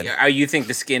with that. You think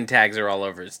the skin tags are all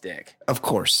over his dick? Of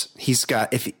course, he's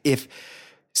got if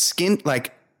skin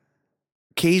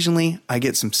occasionally I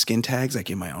get some skin tags like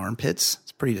in my armpits.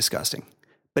 It's pretty disgusting.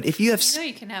 But if you have, You know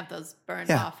you can have those burned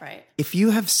Yeah. off, right? if you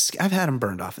have, I've had them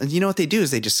burned off. And you know what they do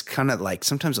is they just kind of like,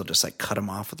 sometimes they'll just like cut them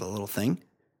off with a little thing.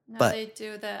 No, But- they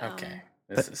do the Okay.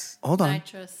 This But is hold on.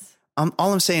 nitrous.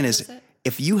 All I'm saying Is is it?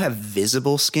 if you have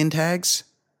visible skin tags,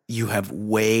 you have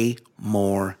way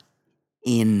more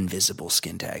invisible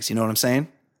skin tags. You know what I'm saying?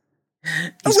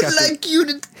 He's got the- you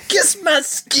to kiss my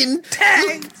skin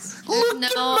tags.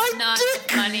 There's not enough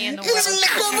money in the world.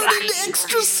 covered in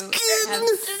extra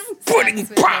Pudding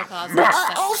pop.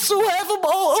 I also have them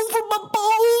all over my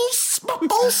balls. My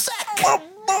ball sack. My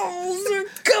balls are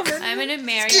covered. I'm gonna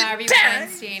marry Skin Harvey tag.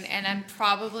 Weinstein, and I'm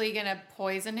probably gonna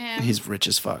poison him. He's rich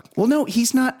as fuck. Well, no,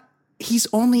 he's not. He's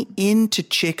only into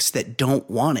chicks that don't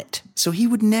want it. So he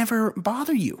would never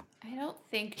bother you. I don't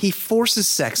think He forces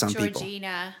sex on people.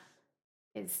 Georgina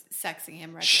is sexing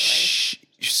him regularly. Shh.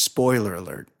 Spoiler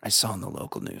alert. I saw in the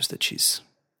local news that she's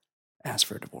asked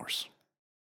for a divorce.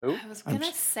 I was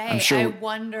gonna say, I'm sure I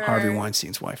wonder. Harvey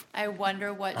Weinstein's wife. I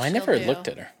wonder what I she'll never do. looked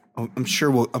at her. Oh, I'm sure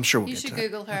we'll You get should to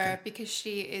Google her because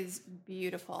she is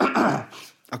beautiful. that.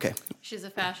 Okay. She's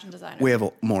a fashion designer. We have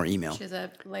more email. She has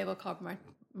a label called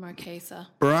Marquesa.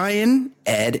 Brian,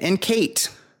 Ed, and Kate.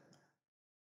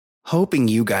 Hoping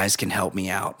you guys can help me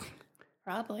out.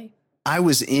 Probably. I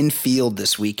was in field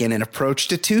this weekend and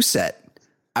approached a 2-set.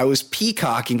 I was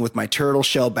peacocking with my turtle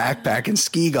shell backpack and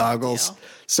ski goggles. Ew.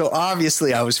 So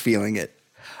obviously I was feeling it.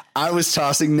 I was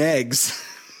tossing negs.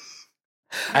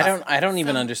 I don't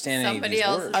even understand any of Somebody these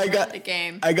else words. has I got- read the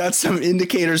game. I got some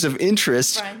indicators of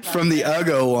interest Brian from the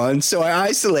Uggo one, so I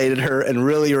isolated her and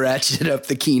really ratcheted up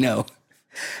the Kino.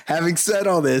 Having said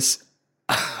all this,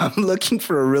 I'm looking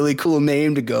for a really cool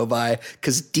name to go by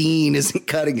because Dean isn't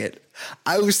cutting it.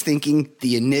 I was thinking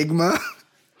the Enigma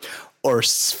or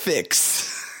Sphinx.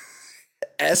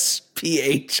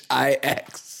 SPHIX.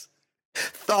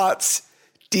 Thoughts,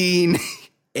 Dean,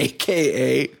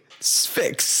 aka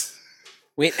Sphinx.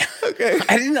 Wait, Okay.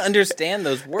 I didn't understand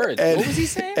those words. And- What was he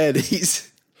saying? And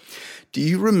do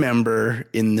you remember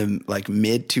in the like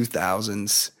mid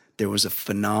 2000s, there was a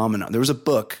phenomenon. There was a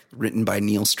book written by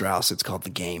Neil Strauss. It's called The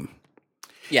Game.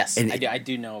 Yes, and I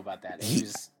do know about that. He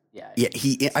was, yeah.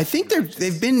 Yeah, I think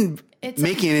they've been It's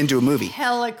making it into a movie.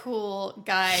 Hella cool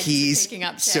guide to He's picking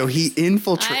up so chicks. he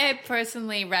infiltrated. I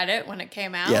personally read it when it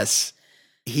came out. Yes,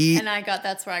 And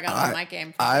that's where I got all my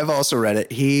game from. I've also read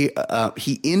it. He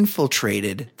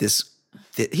infiltrated this.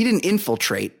 He didn't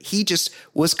infiltrate. He just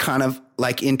was kind of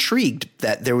like intrigued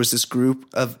that there was this group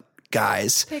of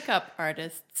guys Pickup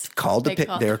artists. called They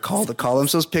call they're called to call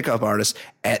themselves pickup artists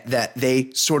that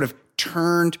they sort of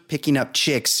turned picking up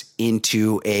chicks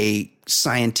into a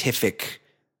scientific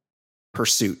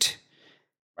pursuit.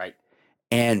 Right.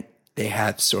 And they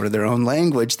have sort of their own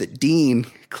language that Dean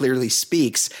clearly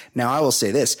speaks. Now, I will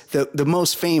say this. The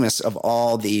most famous of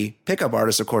all the pickup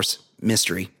artists, of course,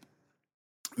 Mystery.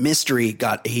 Mystery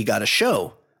got a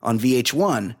show on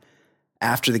VH1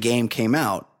 after the game came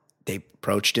out. They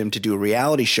approached him to do a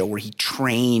reality show where he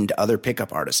trained other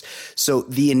pickup artists. So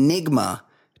the Enigma,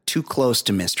 too close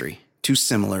to Mystery, too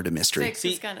similar to Mystery. Six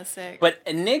is kind of sick. But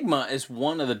enigma is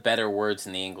one of the better words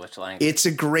in the English language. It's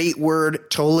a great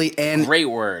word, totally. And Great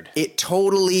word. it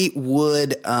totally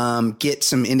would get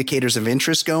some indicators of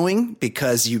interest going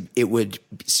because it would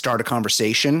start a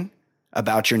conversation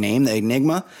about your name, the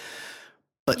Enigma.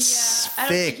 But I don't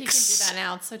think you can do Sphinx, that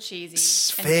now. It's so cheesy.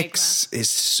 Sphinx is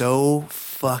so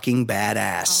fucking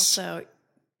badass. Also,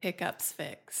 pickup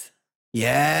Sphinx.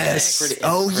 Yes. Pretty- it's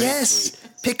Oh, pretty yes.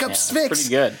 sweet. Pick up Yeah, Sphinx. Pretty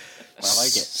good. I like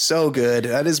it. So good.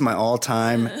 That is my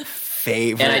all-time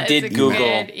favorite. And I That did is a Google.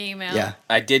 good email. Yeah.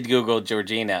 I did Google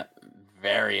Georgina.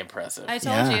 Very impressive. I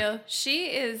told Yeah. you she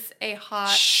is a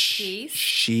hot piece.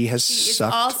 She has She is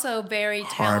sucked also very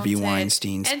talented Harvey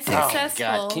Weinstein's and dick. Oh successful.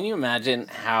 God! Can you imagine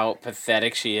how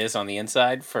pathetic she is on the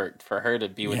inside for her to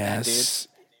be with that dude? Yes.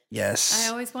 Yes. I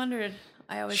always wondered.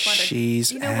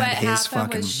 She's You know had what his happened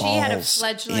fucking was she had a balls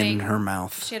fledgling. in her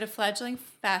mouth. She had a fledgling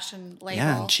fashion label.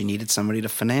 Yeah, and she needed somebody to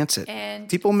finance it. And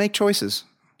People make choices.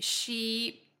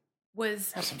 she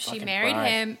was some she fucking married pride.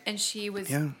 him, and she was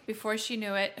Yeah. before she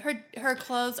knew it. Her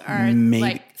clothes are Maybe-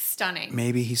 like stunning.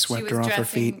 Maybe he She swept was her off her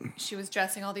feet. She was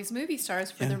dressing all these movie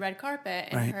stars for the red carpet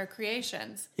in Right. her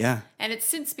creations, Yeah. and it's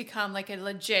since become like a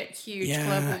legit huge Yeah.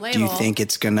 global label. Do you think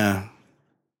it's gonna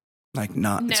like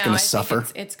not? No, it's I gonna think suffer.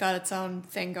 It's got its own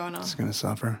thing going on. It's gonna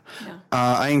suffer. No.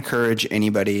 I encourage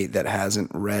anybody that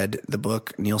hasn't read the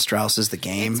book Neil Strauss's The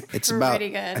Game. It's about.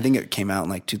 pretty good. I think it came out in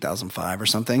like 2005 or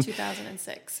something.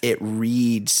 2006. It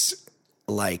reads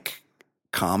like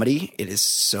comedy. It is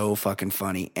so fucking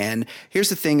funny. And here's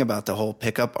the thing about the whole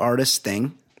pickup artist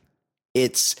thing.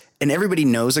 And everybody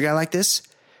knows a guy like this.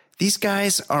 these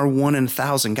guys are 1 in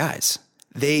 1,000 guys.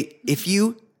 If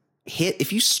you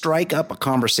strike up a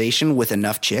conversation with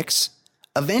enough chicks,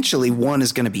 eventually one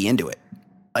is going to be into it.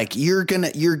 Like you're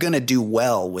gonna do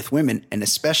well with women, and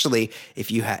especially if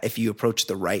you approach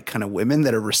the right kind of women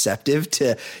that are receptive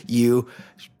to you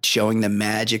showing them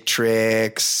magic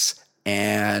tricks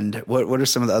and what are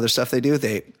some of the other stuff they do?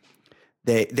 They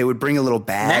would bring a little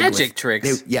bag. Magic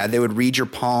tricks. They would read your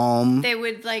palm. They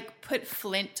would like put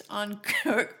flint on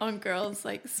girls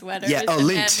like sweaters. Yeah. Oh,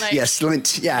 lint. Yes,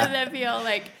 lint. Yeah. And that'd be all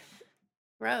like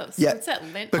gross. Yeah. What's that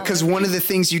lint? Because one of the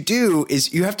things you do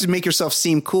is you have to make yourself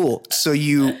seem cool. So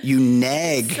you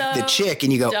nag the chick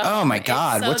and you go, dumb. "Oh my It's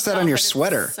God, so what's that dumb, on your but it's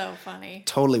sweater?" so funny.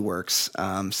 Totally works.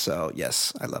 So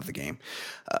yes, I love the game.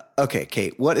 Okay,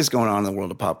 Kate, what is going on in the world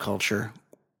of pop culture?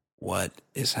 What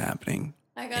is happening?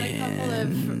 I got a couple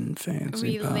of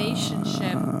fancy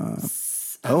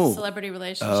relationships, Oh. celebrity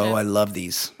relationship Oh, I love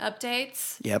these.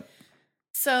 updates. Yep.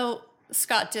 So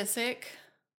Scott Disick,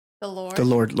 the Lord,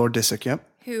 Lord Disick, yep.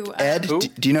 who Ed, Who?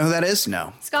 do you know who that is?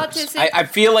 No. Scott Disick. I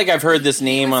feel like I've heard this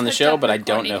name was on the hooked show, up but I with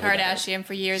don't Kourtney know who that is. Kardashian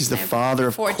for years. He's the now. father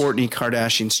of Four- Kourtney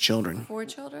Kardashian's children. 4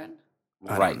 children. I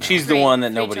don't Right. know. She's the Three- one that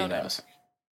three nobody children. knows.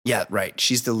 Yeah, right.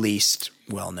 She's the least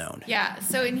well known. Yeah.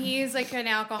 So and he's like an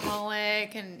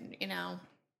alcoholic, and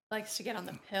likes to get on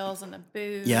the pills and the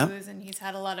booze. Yeah. And he's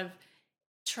had a lot of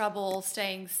trouble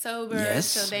staying sober. Yes.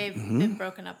 So they've Mhm. been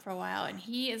broken up for a while, and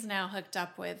he is now hooked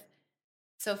up with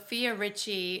Sophia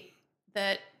Richie,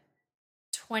 the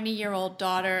 20-year-old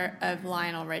daughter of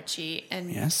Lionel Richie,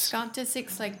 and Yes. Scott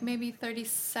Disick's like maybe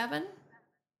 37.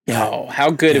 Yeah. Oh, how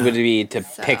good Yeah. would it be to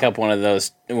So- pick up one of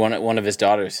those, one of his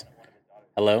daughters?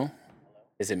 Hello?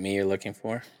 Is it me you're looking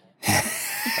for?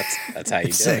 That's how you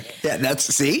do Sick. it. Yeah,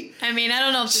 see? I mean, I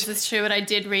don't know if this is true, but I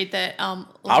did read that. I'll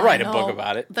write a book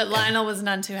about it. That Lionel was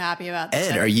none too happy about.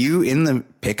 Ed, are you in the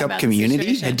pickup About the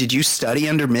community? situation. Did you study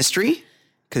under mystery?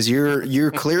 Because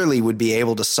you're clearly would be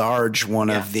able to sarge one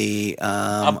of the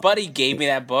A buddy gave me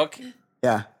that book,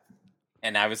 yeah.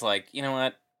 and I was like, you know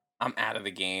what? I'm out of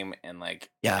the game, and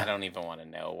Yeah. I don't even want to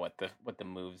know what the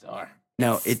moves are.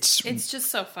 No, it's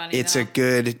just so funny. a though.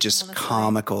 good, just honestly.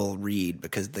 comical read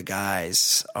because the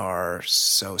guys are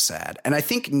so sad. And I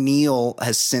think Neil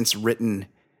has since written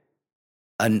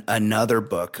another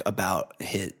book about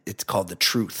it's called The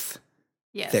Truth.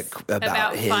 Yes, about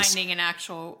about his- finding an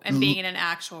actual and being in an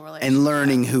actual relationship And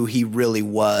learning who he really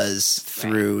was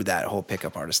through that whole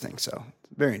pickup artist thing. So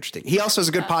very interesting. He also has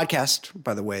a good podcast,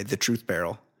 by the way, The Truth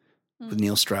Barrel with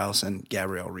Neil Strauss and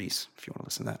Gabrielle Reese, if you want to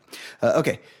listen to that.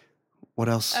 Okay. What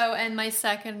else? Oh, and my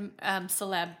second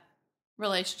celeb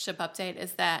relationship update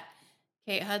is that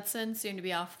Kate Hudson, soon to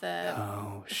be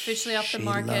officially off the she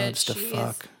market. loves to She is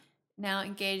fuck. now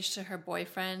engaged to her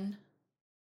boyfriend,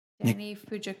 Danny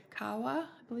Fujikawa, I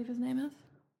believe his name is.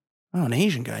 Oh, an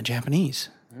Asian guy, Japanese.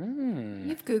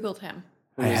 You've Googled him.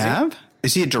 I have?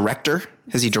 Is he a director?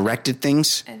 Has he directed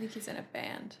things? I think he's in a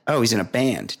band. Oh, he's in a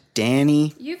band.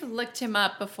 Danny. You've looked him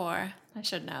up before. I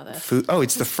should know this. Oh,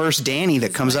 it's the first Danny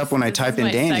that comes up when I This type is in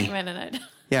my Danny. segment, and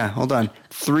Yeah, hold on.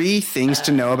 3 things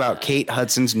to know about Kate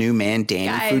Hudson's new man, Danny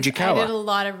Guys, I did a Fujikawa.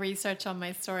 lot of research on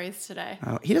my stories today.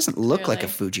 Oh, he doesn't look like a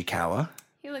Clearly. Fujikawa,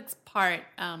 He looks part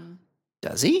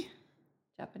does he?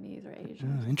 Japanese or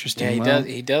Asian. Oh, interesting. Yeah, he Well, does.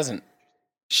 He doesn't.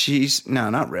 She's no,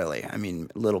 not really. I mean,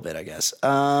 a little bit, I guess.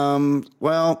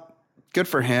 Well, good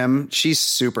for him. She's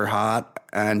super hot,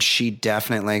 and she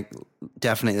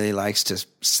definitely likes to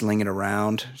sling it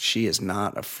around. She is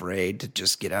not afraid to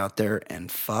just get out there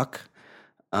and fuck.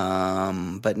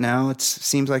 But now it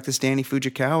seems like this Danny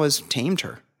Fujikawa has tamed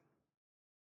her,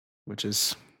 which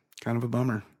is kind of a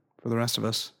bummer for the rest of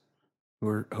us who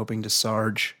are hoping to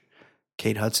sarge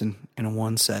Kate Hudson in a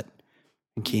 1 set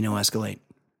in Kino Escalate.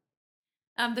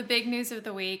 The big news of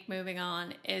the week, moving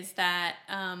on, is that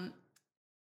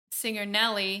singer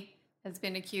Nelly has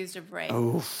been accused of rape.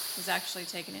 Oh. Was actually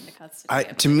taken into custody. I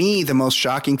To me, the most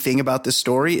shocking thing about this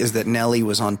story is that Nelly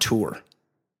was on tour.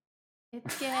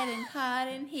 It's getting hot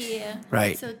in here.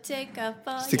 Right. So take off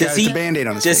all The your guy with the Band-Aid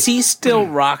on his Does face. he still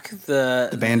rock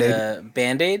the Band-Aid? the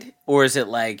Band-Aid? Or is it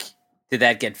like, did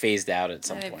that get phased out at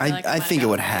some I point? feel like it I might think have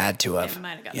it would gotten- had to it have.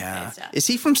 might have gotten Yeah. phased out. Is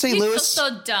he from St. He's Louis?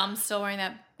 so dumb still wearing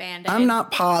that Band-Aid. I'm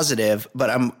not positive, but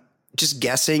I'm just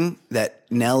guessing that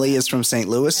Nelly is from St.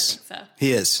 Louis. I think so.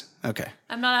 He is. Okay.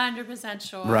 I'm not 100%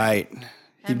 sure. Right.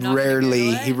 He I'm not gonna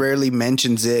Google it. rarely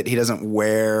mentions it. He doesn't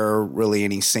wear really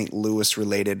any St. Louis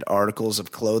related articles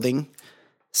of clothing.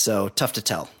 So tough to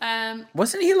tell.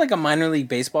 Wasn't he like a minor league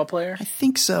baseball player? I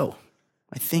think so.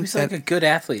 I think He's like a good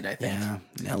athlete, I think. yeah,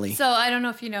 Nelly. So I don't know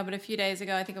if you know, but a few days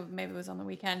ago, I think maybe it was on the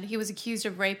weekend, he was accused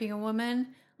of raping a woman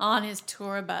On his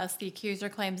tour bus, the accuser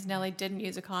claims Nelly didn't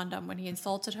use a condom when he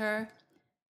insulted her.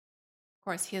 Of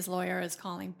course, his lawyer is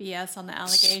calling BS on the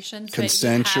allegations.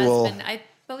 Consensual. But I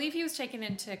believe he was taken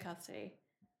into custody.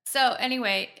 So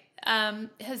anyway,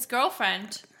 his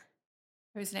girlfriend,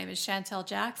 whose name is Chantel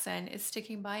Jackson, is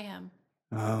sticking by him.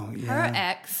 Oh, yeah. Her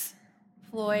ex,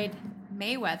 Floyd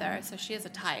Mayweather, so she is a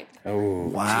type. Oh,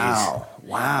 Wow.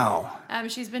 Wow.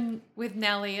 She's been with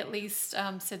Nelly at least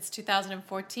since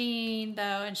 2014, though,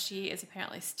 and she is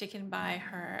apparently sticking by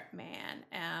her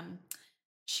man.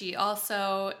 She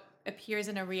also appears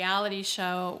in a reality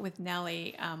show with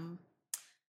Nelly. I'm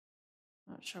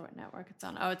not sure what network it's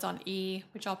on. Oh, it's on E,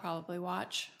 which I'll probably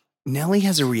watch. Nelly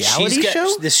has a reality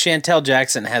show? This Chantel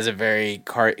Jackson has a very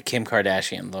Kim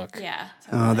Kardashian look. Yeah.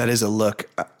 Oh, that is a look.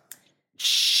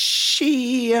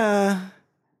 She,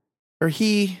 or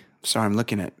he, sorry, I'm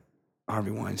looking at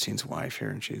Harvey Weinstein's wife here,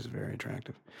 and she's very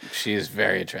attractive. She is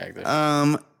very attractive.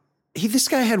 This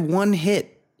guy had one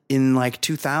hit in like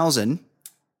 2000,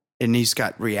 and he's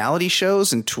got reality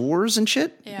shows and tours and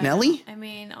shit. Yeah. Nelly? I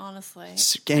mean, honestly,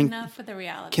 Can- enough with the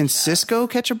reality Can shows. Cisco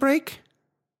catch a break?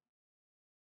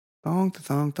 Thong,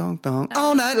 thong, thong, thong,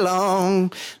 all night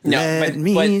long. No, Let but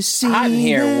me see Hot in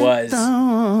Here that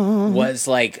thong. was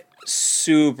like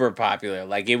super popular.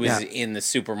 Like it was Yeah. in the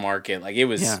supermarket. Like it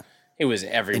was Yeah. it was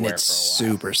And everywhere it for a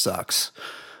while. super sucks.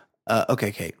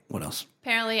 Okay, Kate, what else?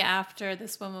 Apparently, after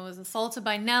this woman was assaulted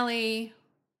by Nelly,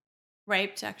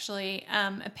 raped actually,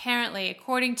 apparently,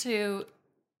 according to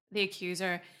the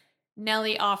accuser,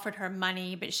 Nelly offered her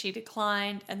money, but she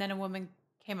declined. And then a woman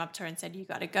came up to her and said, "You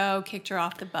got to go," kicked her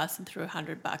off the bus and threw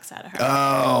 $100 at her.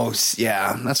 Oh,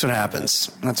 yeah, that's what happens.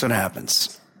 That's what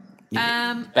happens.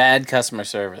 Bad customer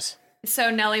service. So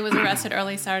Nelly was arrested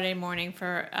early Saturday morning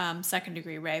for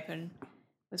second-degree rape and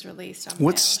was released on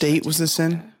What bail. state was this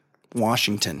in?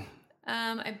 Washington.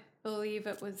 I believe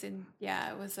it was in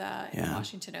in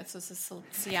Washington. It was a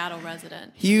Seattle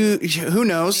resident. Who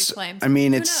knows? These claims. I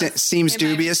mean, Who it knows? seems They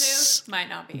might dubious, sue, might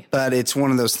not be. but it's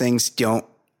one of those things.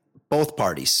 Both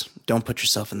parties, don't put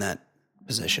yourself in that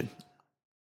position.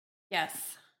 Yes.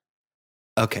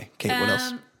 Okay, Kate, what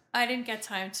else? I didn't get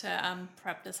time to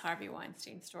prep this Harvey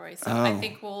Weinstein story, so Oh. I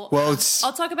think Well,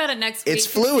 I'll talk about it next week. It's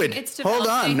fluid. It's Hold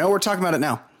developing. on. No, we're talking about it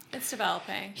now. It's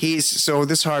developing. So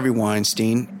this Harvey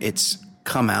Weinstein, it's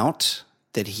come out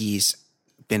that he's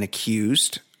been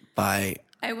accused by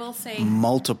I will say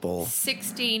multiple.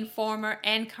 16 former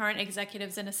and current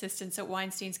executives and assistants at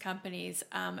Weinstein's companies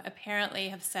apparently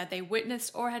have said they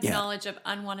witnessed or had Yeah. knowledge of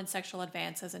unwanted sexual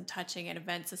advances and touching at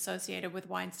events associated with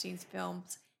Weinstein's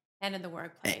films and in the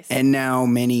workplace. And now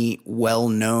many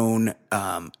well-known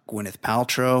Gwyneth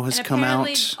Paltrow has And come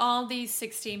apparently out. all these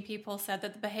 16 people said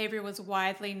that the behavior was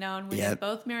widely known within Yeah.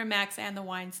 both Miramax and the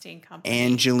Weinstein Company.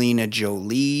 Angelina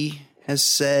Jolie has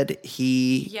said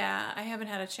he Yeah, I haven't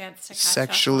had a chance to catch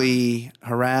sexually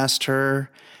harassed her.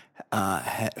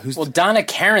 Well, Donna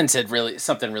Karen said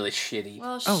something really shitty. up on.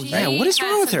 Well, Oh, she yeah, what is had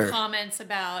wrong with some her? comments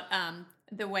about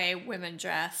the way women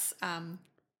dress,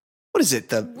 What is it?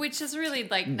 The which is really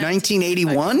like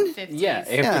 1981? 1950s. Yeah,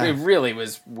 it really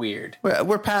was weird.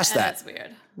 we're past And that. that's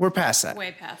weird. We're past that.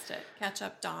 Way past it. Catch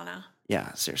up, Donna.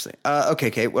 Yeah, seriously. Okay,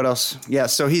 Kate. What else? Yeah,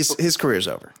 so his career's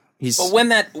over. He's But when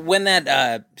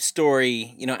that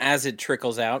story, as it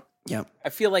trickles out, yeah. I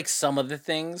feel like some of the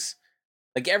things,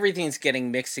 like everything's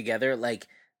getting mixed together. Like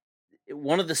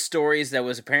one of the stories that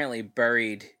was apparently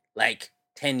buried like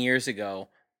 10 years ago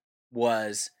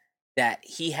was that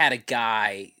he had a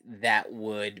guy that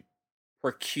would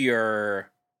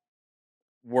procure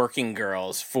working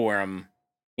girls for him,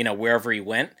 wherever he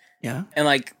went. Yeah. And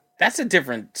like that's a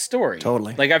different story.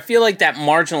 Totally. Like I feel like that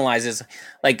marginalizes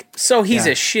like so he's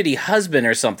Yeah. a shitty husband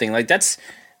or something. Like that's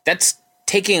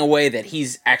taking away that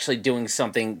he's actually doing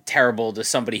something terrible to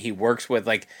somebody he works with.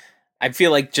 Like I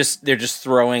feel like they're just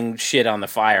throwing shit on the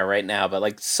fire right now, but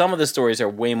like some of the stories are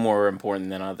way more important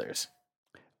than others.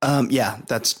 Yeah,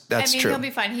 that's true. He'll be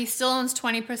fine. He still owns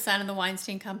 20% of the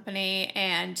Weinstein Company,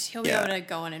 and he'll be Yeah. able to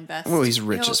go and invest. Well, he's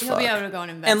rich as He'll be fuck. able to go and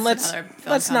invest. And let's in other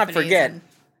film not companies forget and-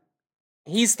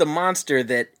 he's the monster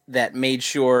that made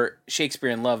sure Shakespeare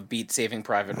in Love beat Saving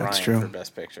Private That's Ryan true. for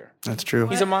Best Picture. That's true.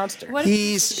 He's a monster. What a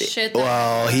piece of shit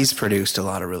that is. He's produced a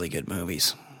lot of really good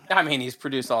movies. I mean, he's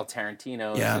produced all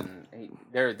Tarantino's, Yeah. and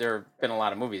there have been a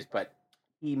lot of movies, but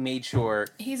he made sure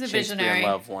He's a Shakespeare visionary. in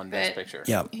Love won Best but Picture.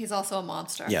 Yeah. He's also a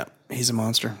monster. Yeah, he's a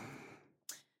monster.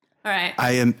 All right.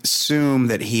 I assume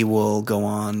that he will go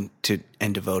on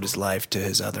and devote his life to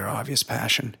his other obvious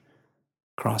passion,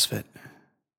 CrossFit.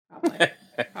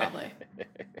 Probably.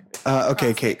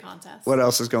 Okay, CrossFit Kate. contest. What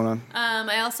else is going on?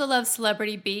 I also love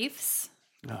celebrity beefs.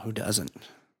 No, who doesn't?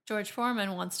 George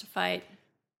Foreman wants to fight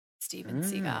Steven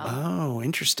Seagal. Oh,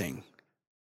 interesting.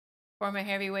 Former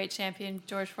heavyweight champion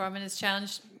George Foreman has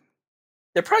challenged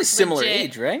They're probably similar Legit.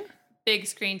 age, right? big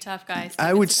screen tough guy. I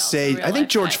Steven would Seagal's a say, real I think life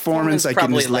George guy. Foreman's like in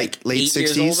Probably his like late 8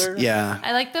 years 60s. older. Yeah.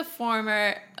 I like the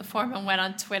Foreman went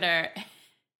on Twitter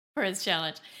for his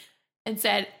challenge and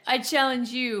said, "I challenge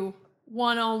you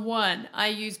one-on-one. I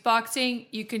use boxing.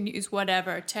 You can use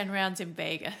whatever. 10 rounds in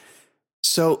Vegas."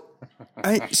 So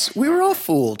we were all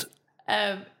fooled.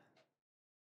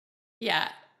 Yeah.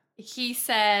 He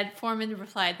said, Foreman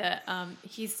replied that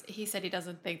he said he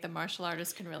doesn't think the martial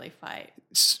artist can really fight.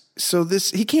 So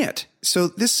he can't. So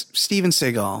this Steven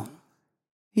Seagal,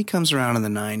 he comes around in the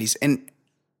 90s, and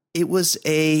it was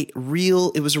a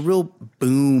real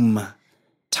boom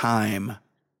time.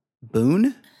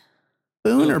 Boon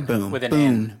or boom? With an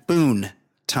N. Boon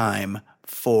time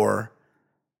for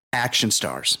action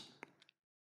stars.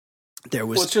 There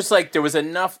was Well, it's just like there was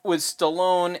enough with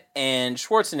Stallone and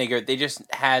Schwarzenegger. They just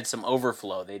had some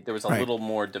overflow. There was a Right. little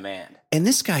more demand. And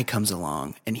this guy comes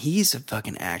along, and he's a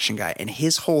fucking action guy. And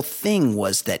his whole thing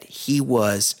was that he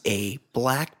was a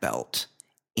black belt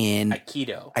in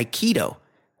Aikido.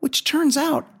 which turns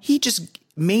out he just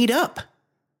made up.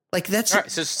 Like that's All right,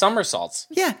 so somersaults.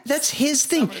 yeah, that's his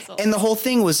thing. Somersaults. And the whole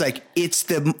thing was like it's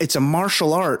a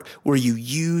martial art where you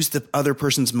use the other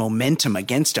person's momentum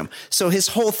against him. So his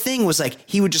whole thing was like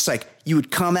he would just like you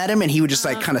would come at him and he would just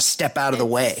like kind of step out of the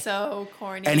way. So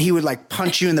corny. And he would like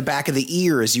punch you in the back of the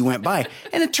ear as you went by.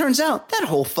 And it turns out that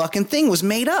whole fucking thing was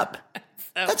made up.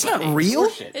 So That's funny. not real.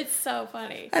 Bullshit. It's so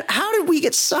funny. How did we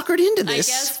get suckered into I this?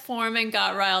 guess Foreman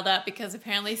got riled up because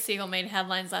apparently Siegel made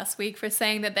headlines last week for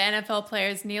saying that the NFL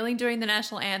players kneeling during the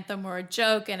national anthem were a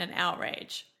joke and an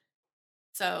outrage.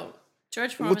 So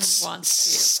George Foreman What's wants to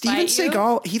Steven fight you.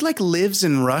 Seagal, he like lives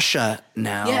in Russia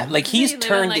now. Yeah, like he's They live in,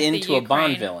 turned like, the into a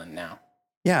Bond Ukraine. villain now.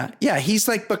 Yeah, he's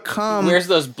like become Where's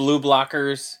those blue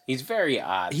blockers? He's very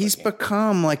odd. he's looking.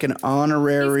 become like an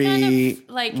honorary He's kind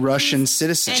of, like, Russian he's-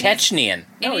 citizen. and Chechnyan.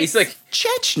 No, and he's he's- like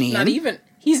Chechnya.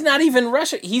 He's not even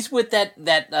Russian. He's with that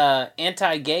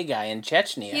anti-gay guy in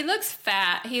Chechnya. He looks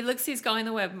fat. He's going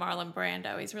the way of Marlon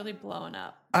Brando. He's really blowing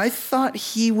up. I thought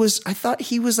he was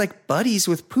like buddies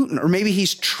with Putin, or maybe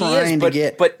he's trying to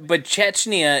get. but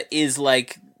Chechnya is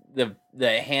like the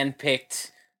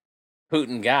handpicked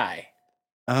Putin guy.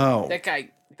 Oh, That guy,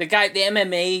 the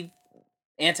MMA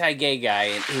anti-gay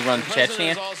guy who runs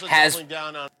Chechnya has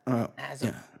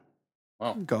yeah.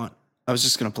 well, Go on. I was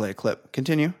just gonna play a clip.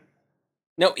 Continue.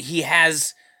 no, he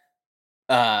has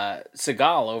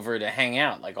Seagal over to hang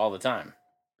out like all the time.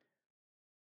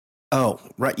 Oh,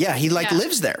 right. Yeah, he like Yeah.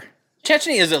 lives there.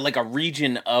 Chechnya is like a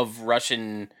region of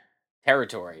Russian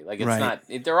territory. Like it's Right.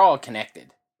 not. They're all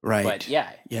connected. Right. But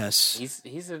yeah, Yes.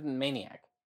 he's a maniac.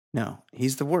 No,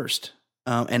 he's the worst.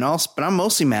 And also, but I'm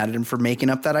mostly mad at him for making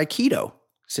up that Aikido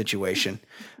situation.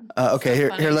 Okay, So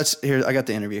funny. here. I got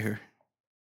the interview here.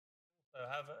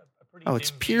 Have a pretty Oh, it's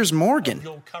dim Piers view Morgan. of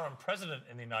your current president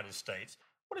in the United States.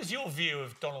 What is your view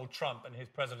of Donald Trump and his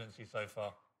presidency so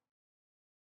far?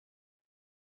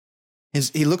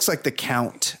 He looks like the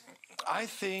Count. I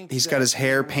think He's got his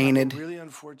hair we have painted. A really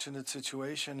unfortunate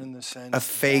situation in the sense A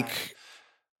fake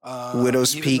that,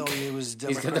 widow's even peak. though he was got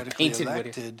the democratically painted widow.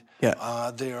 elected,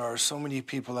 Yeah. there are so many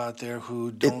people out there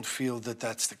who don't feel that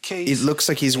that's the case. It looks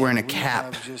like he's wearing a And we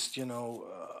cap. have just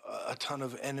a ton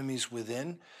of enemies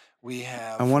within. We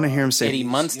have. I want to hear him say Eddie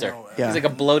Munster. Yeah. He's like a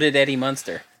bloated Eddie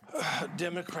Munster.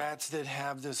 Democrats that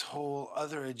have this whole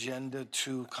other agenda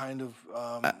to kind of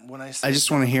when I say I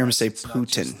just wanna hear him say Democrats, it's not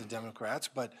just Putin. the Democrats,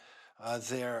 but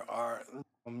there are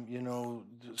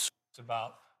It's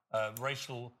about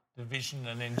racial division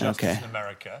and injustice Okay. in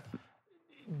America.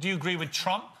 Do you agree with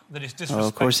Trump that it's Oh, disrespectful?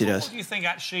 of course he does. Or do you think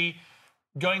actually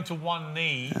going to one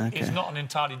knee Okay. is not an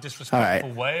entirely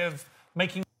disrespectful way of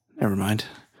making? Never mind.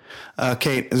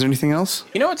 Kate, is there anything else?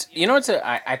 You know what's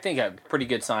I think a pretty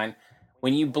good sign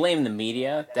when you blame the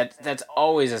media. That's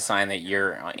always a sign that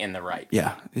you're in the right,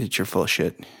 Yeah, you're full of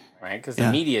shit. right? Because Yeah.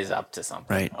 the media is up to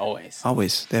something, Right. Always.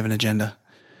 Always. They have an agenda.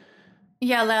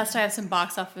 Yeah, last I have some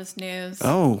box office news.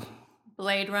 Oh,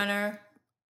 Blade Runner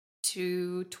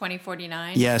to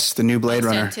 2049. yes, the new Blade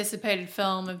Most Runner. anticipated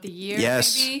film of the year,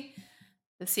 Yes. maybe.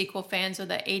 The sequel fans of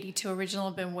the 82 original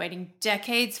have been waiting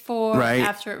decades for. Right.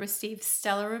 After it received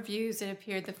stellar reviews, it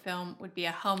appeared the film would be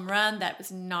a home run. That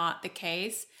was not the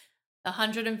case. The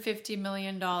 $150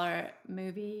 million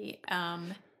movie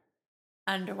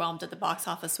underwhelmed at the box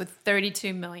office with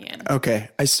 $32 million. Okay,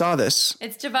 I saw this.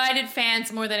 It's divided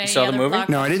fans more than any saw the other movie? blockbuster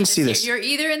No, I didn't this see year. this. You're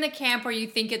either in the camp where you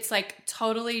think it's like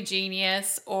totally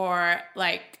genius or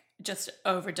like just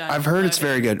overdone. I've heard it's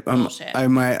very good. Bullshit. I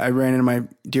ran into my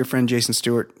dear friend Jason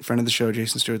Stewart, friend of the show,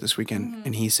 Jason Stewart, this weekend,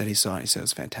 and he said he saw it. He said it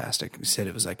was fantastic. He said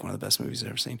it was like one of the best movies I've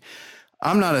ever seen.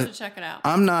 Check it out.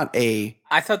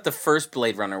 I thought the first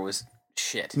Blade Runner was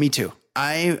shit. Me too.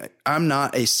 I'm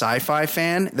not a sci-fi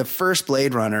fan. The first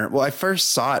Blade Runner, well, I first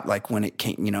saw it like when it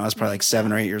came, I was probably like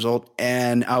 7 or 8 years old,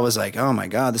 and I was like, oh my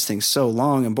God, this thing's so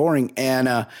long and boring.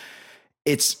 And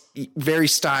it's very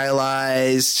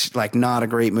stylized, like not a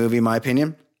great movie in my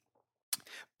opinion.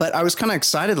 But I was kind of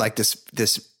excited, like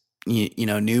this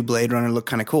new Blade Runner looked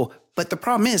kind of cool. But the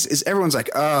problem is everyone's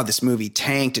like, oh, this movie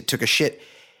tanked, it took a shit.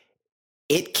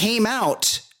 It came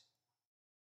out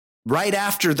right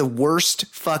after the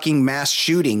worst fucking mass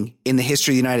shooting in the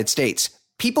history of the United States.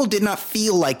 People did not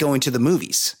feel like going to the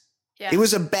movies. Yeah. It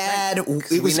was a bad.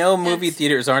 We know movie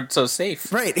theaters aren't so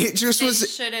safe, right? It just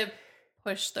was. Should have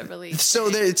pushed the release. So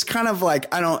it's kind of like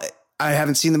I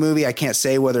haven't seen the movie. I can't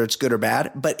say whether it's good or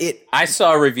bad. But I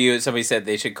saw a review. Somebody said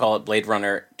they should call it Blade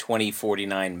Runner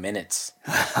 2049 minutes.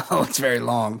 Oh, it's very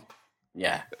long.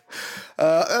 Yeah.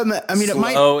 I mean,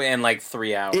 slow it might and like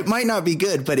 3 hours. It might not be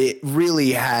good, but it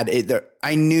really had it.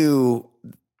 I knew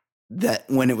that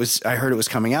when I heard it was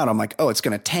coming out, I'm like, oh, it's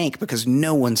going to tank because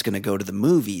no one's going to go to the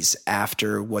movies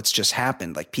after what's just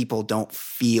happened. Like people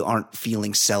aren't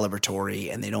feeling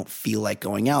celebratory and they don't feel like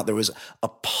going out. There was a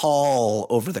pall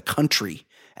over the country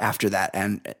after that.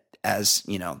 And as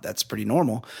you know, that's pretty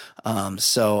normal.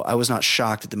 So I was not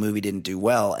shocked that the movie didn't do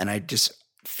well. And I just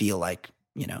feel like,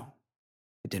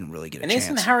 it didn't really get a chance.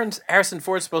 And isn't Harrison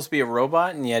Ford supposed to be a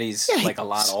robot, and yet he's like a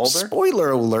lot older? Spoiler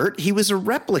alert, he was a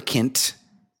replicant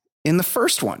in the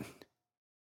first one.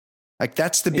 Like,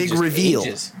 that's the big reveal.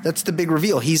 Ages. That's the big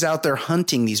reveal. He's out there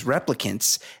hunting these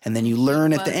replicants, and then you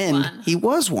learn at the end he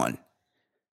was one.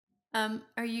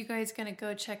 Are you guys going to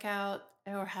go check out,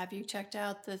 or have you checked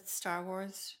out the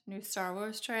new Star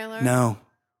Wars trailer? No.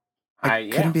 I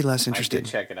couldn't be less interested. I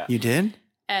did check it out. You did?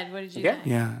 Ed, what did you think?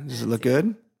 Yeah. Does it look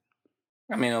good?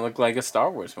 I mean, it looked like a Star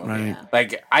Wars movie. Right. Yeah.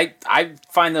 Like, I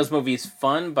find those movies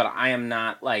fun, but I am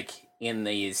not, like, in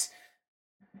the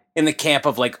camp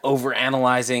of, like,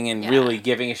 over-analyzing and really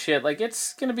giving a shit. Like,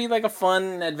 it's going to be, like, a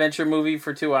fun adventure movie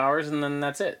for 2 hours, and then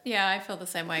that's it. Yeah, I feel the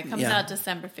same way. It comes out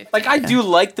December 15th. Like, I do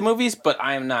like the movies, but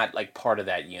I am not, like, part of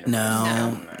that universe.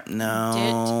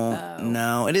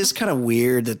 No. It is kind of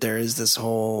weird that there is this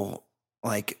whole,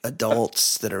 like,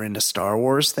 adults that are into Star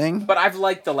Wars thing. But I've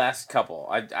liked the last couple.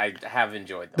 I have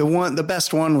enjoyed them. The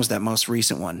best one was that most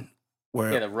recent one.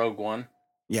 Where, the Rogue One.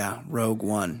 Yeah, Rogue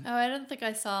One. Oh, I don't think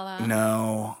I saw that.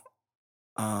 No.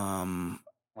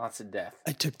 Lots of death.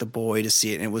 I took the boy to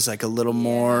see it, and it was like a little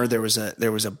more. There was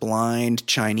a blind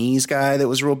Chinese guy that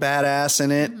was real badass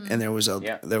in it, and there was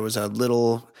a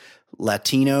little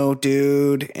Latino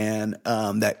dude, and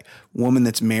that woman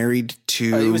that's married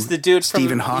to it was the dude Stephen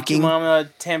from Hawking. Mama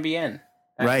Tambien.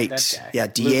 Right. That guy. Yeah,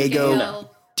 Diego Luna. Oh,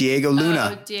 Diego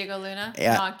Luna.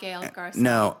 Yeah. Not Gail Garcia.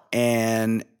 No,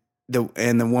 and the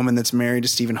woman that's married to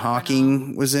Stephen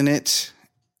Hawking was in it,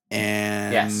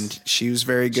 and she was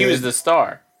very good. She was the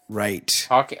star. Right.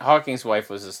 Hawking's wife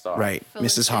was the star. Right.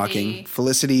 Mrs. Hawking.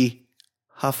 Felicity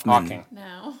Huffman. Hawking.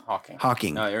 No.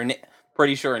 Hawking. No,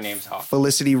 pretty sure her name's Hawking.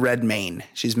 Felicity Redmayne.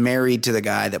 She's married to the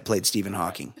guy that played Stephen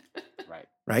Hawking.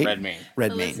 Right?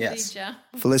 Redmayne. Yes.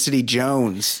 Felicity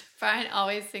Jones. Brian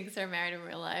always thinks they're married in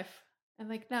real life. I'm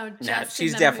like, no,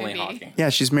 she's definitely Hawking. Yeah,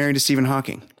 she's married to Stephen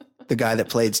Hawking. The guy that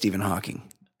played Stephen Hawking.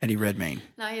 Eddie Redmayne.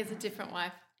 No, he has a different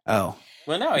wife. Oh.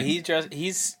 Well, no, he's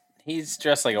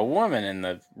dressed like a woman in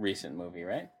the recent movie,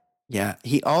 right? Yeah.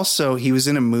 He was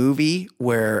in a movie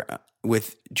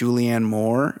with Julianne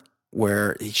Moore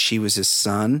where she was his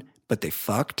son, but they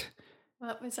fucked.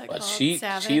 What was that called?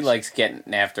 Savage? She likes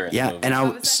getting after it. Yeah, and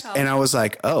I was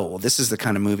like, oh, well, this is the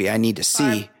kind of movie I need to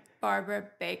see. Barbara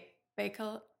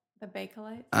Bakelite.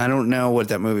 I don't know what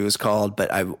that movie was called,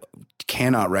 but I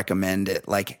cannot recommend it.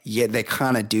 Like, yeah, they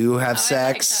kind of do have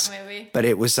sex, I like that movie. But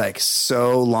it was like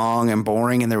so long and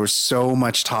boring, and there was so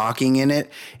much talking in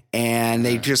it, and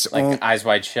they just Eyes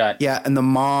Wide Shut. Yeah, and the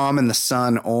mom and the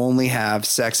son only have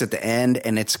sex at the end,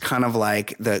 and it's kind of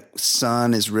like the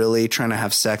son is really trying to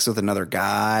have sex with another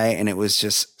guy, and it was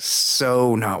just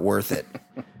so not worth it.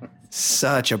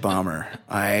 Such a bummer.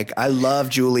 I love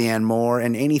Julianne Moore,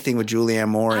 and anything with Julianne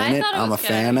Moore in it, I'm a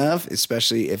fan of,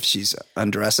 especially if she's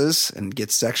undresses and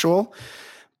gets sexual,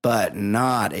 but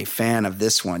not a fan of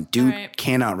this one. Dude,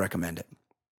 cannot recommend it.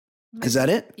 Is that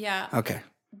it? Yeah. Okay.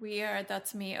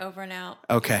 That's me over and out.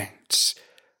 Okay.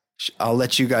 I'll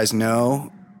let you guys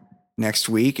know next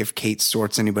week if Kate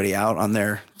sorts anybody out on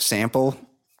their sample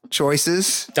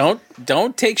choices.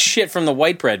 Don't take shit from the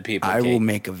white bread people. I Kate. will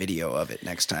make a video of it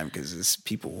next time because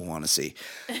people will want to see.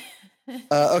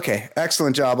 Okay,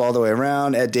 excellent job all the way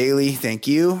around. Ed Daly, thank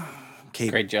you.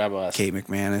 Great job, us. Kate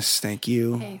McManus, thank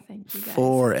you. Hey, thank you guys.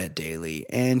 For Ed Daly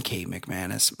and Kate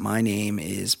McManus, my name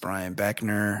is Brian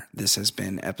Beckner. This has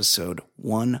been episode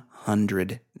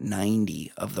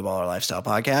 190 of the Baller Lifestyle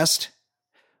Podcast.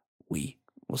 We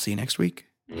will see you next week.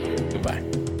 Goodbye.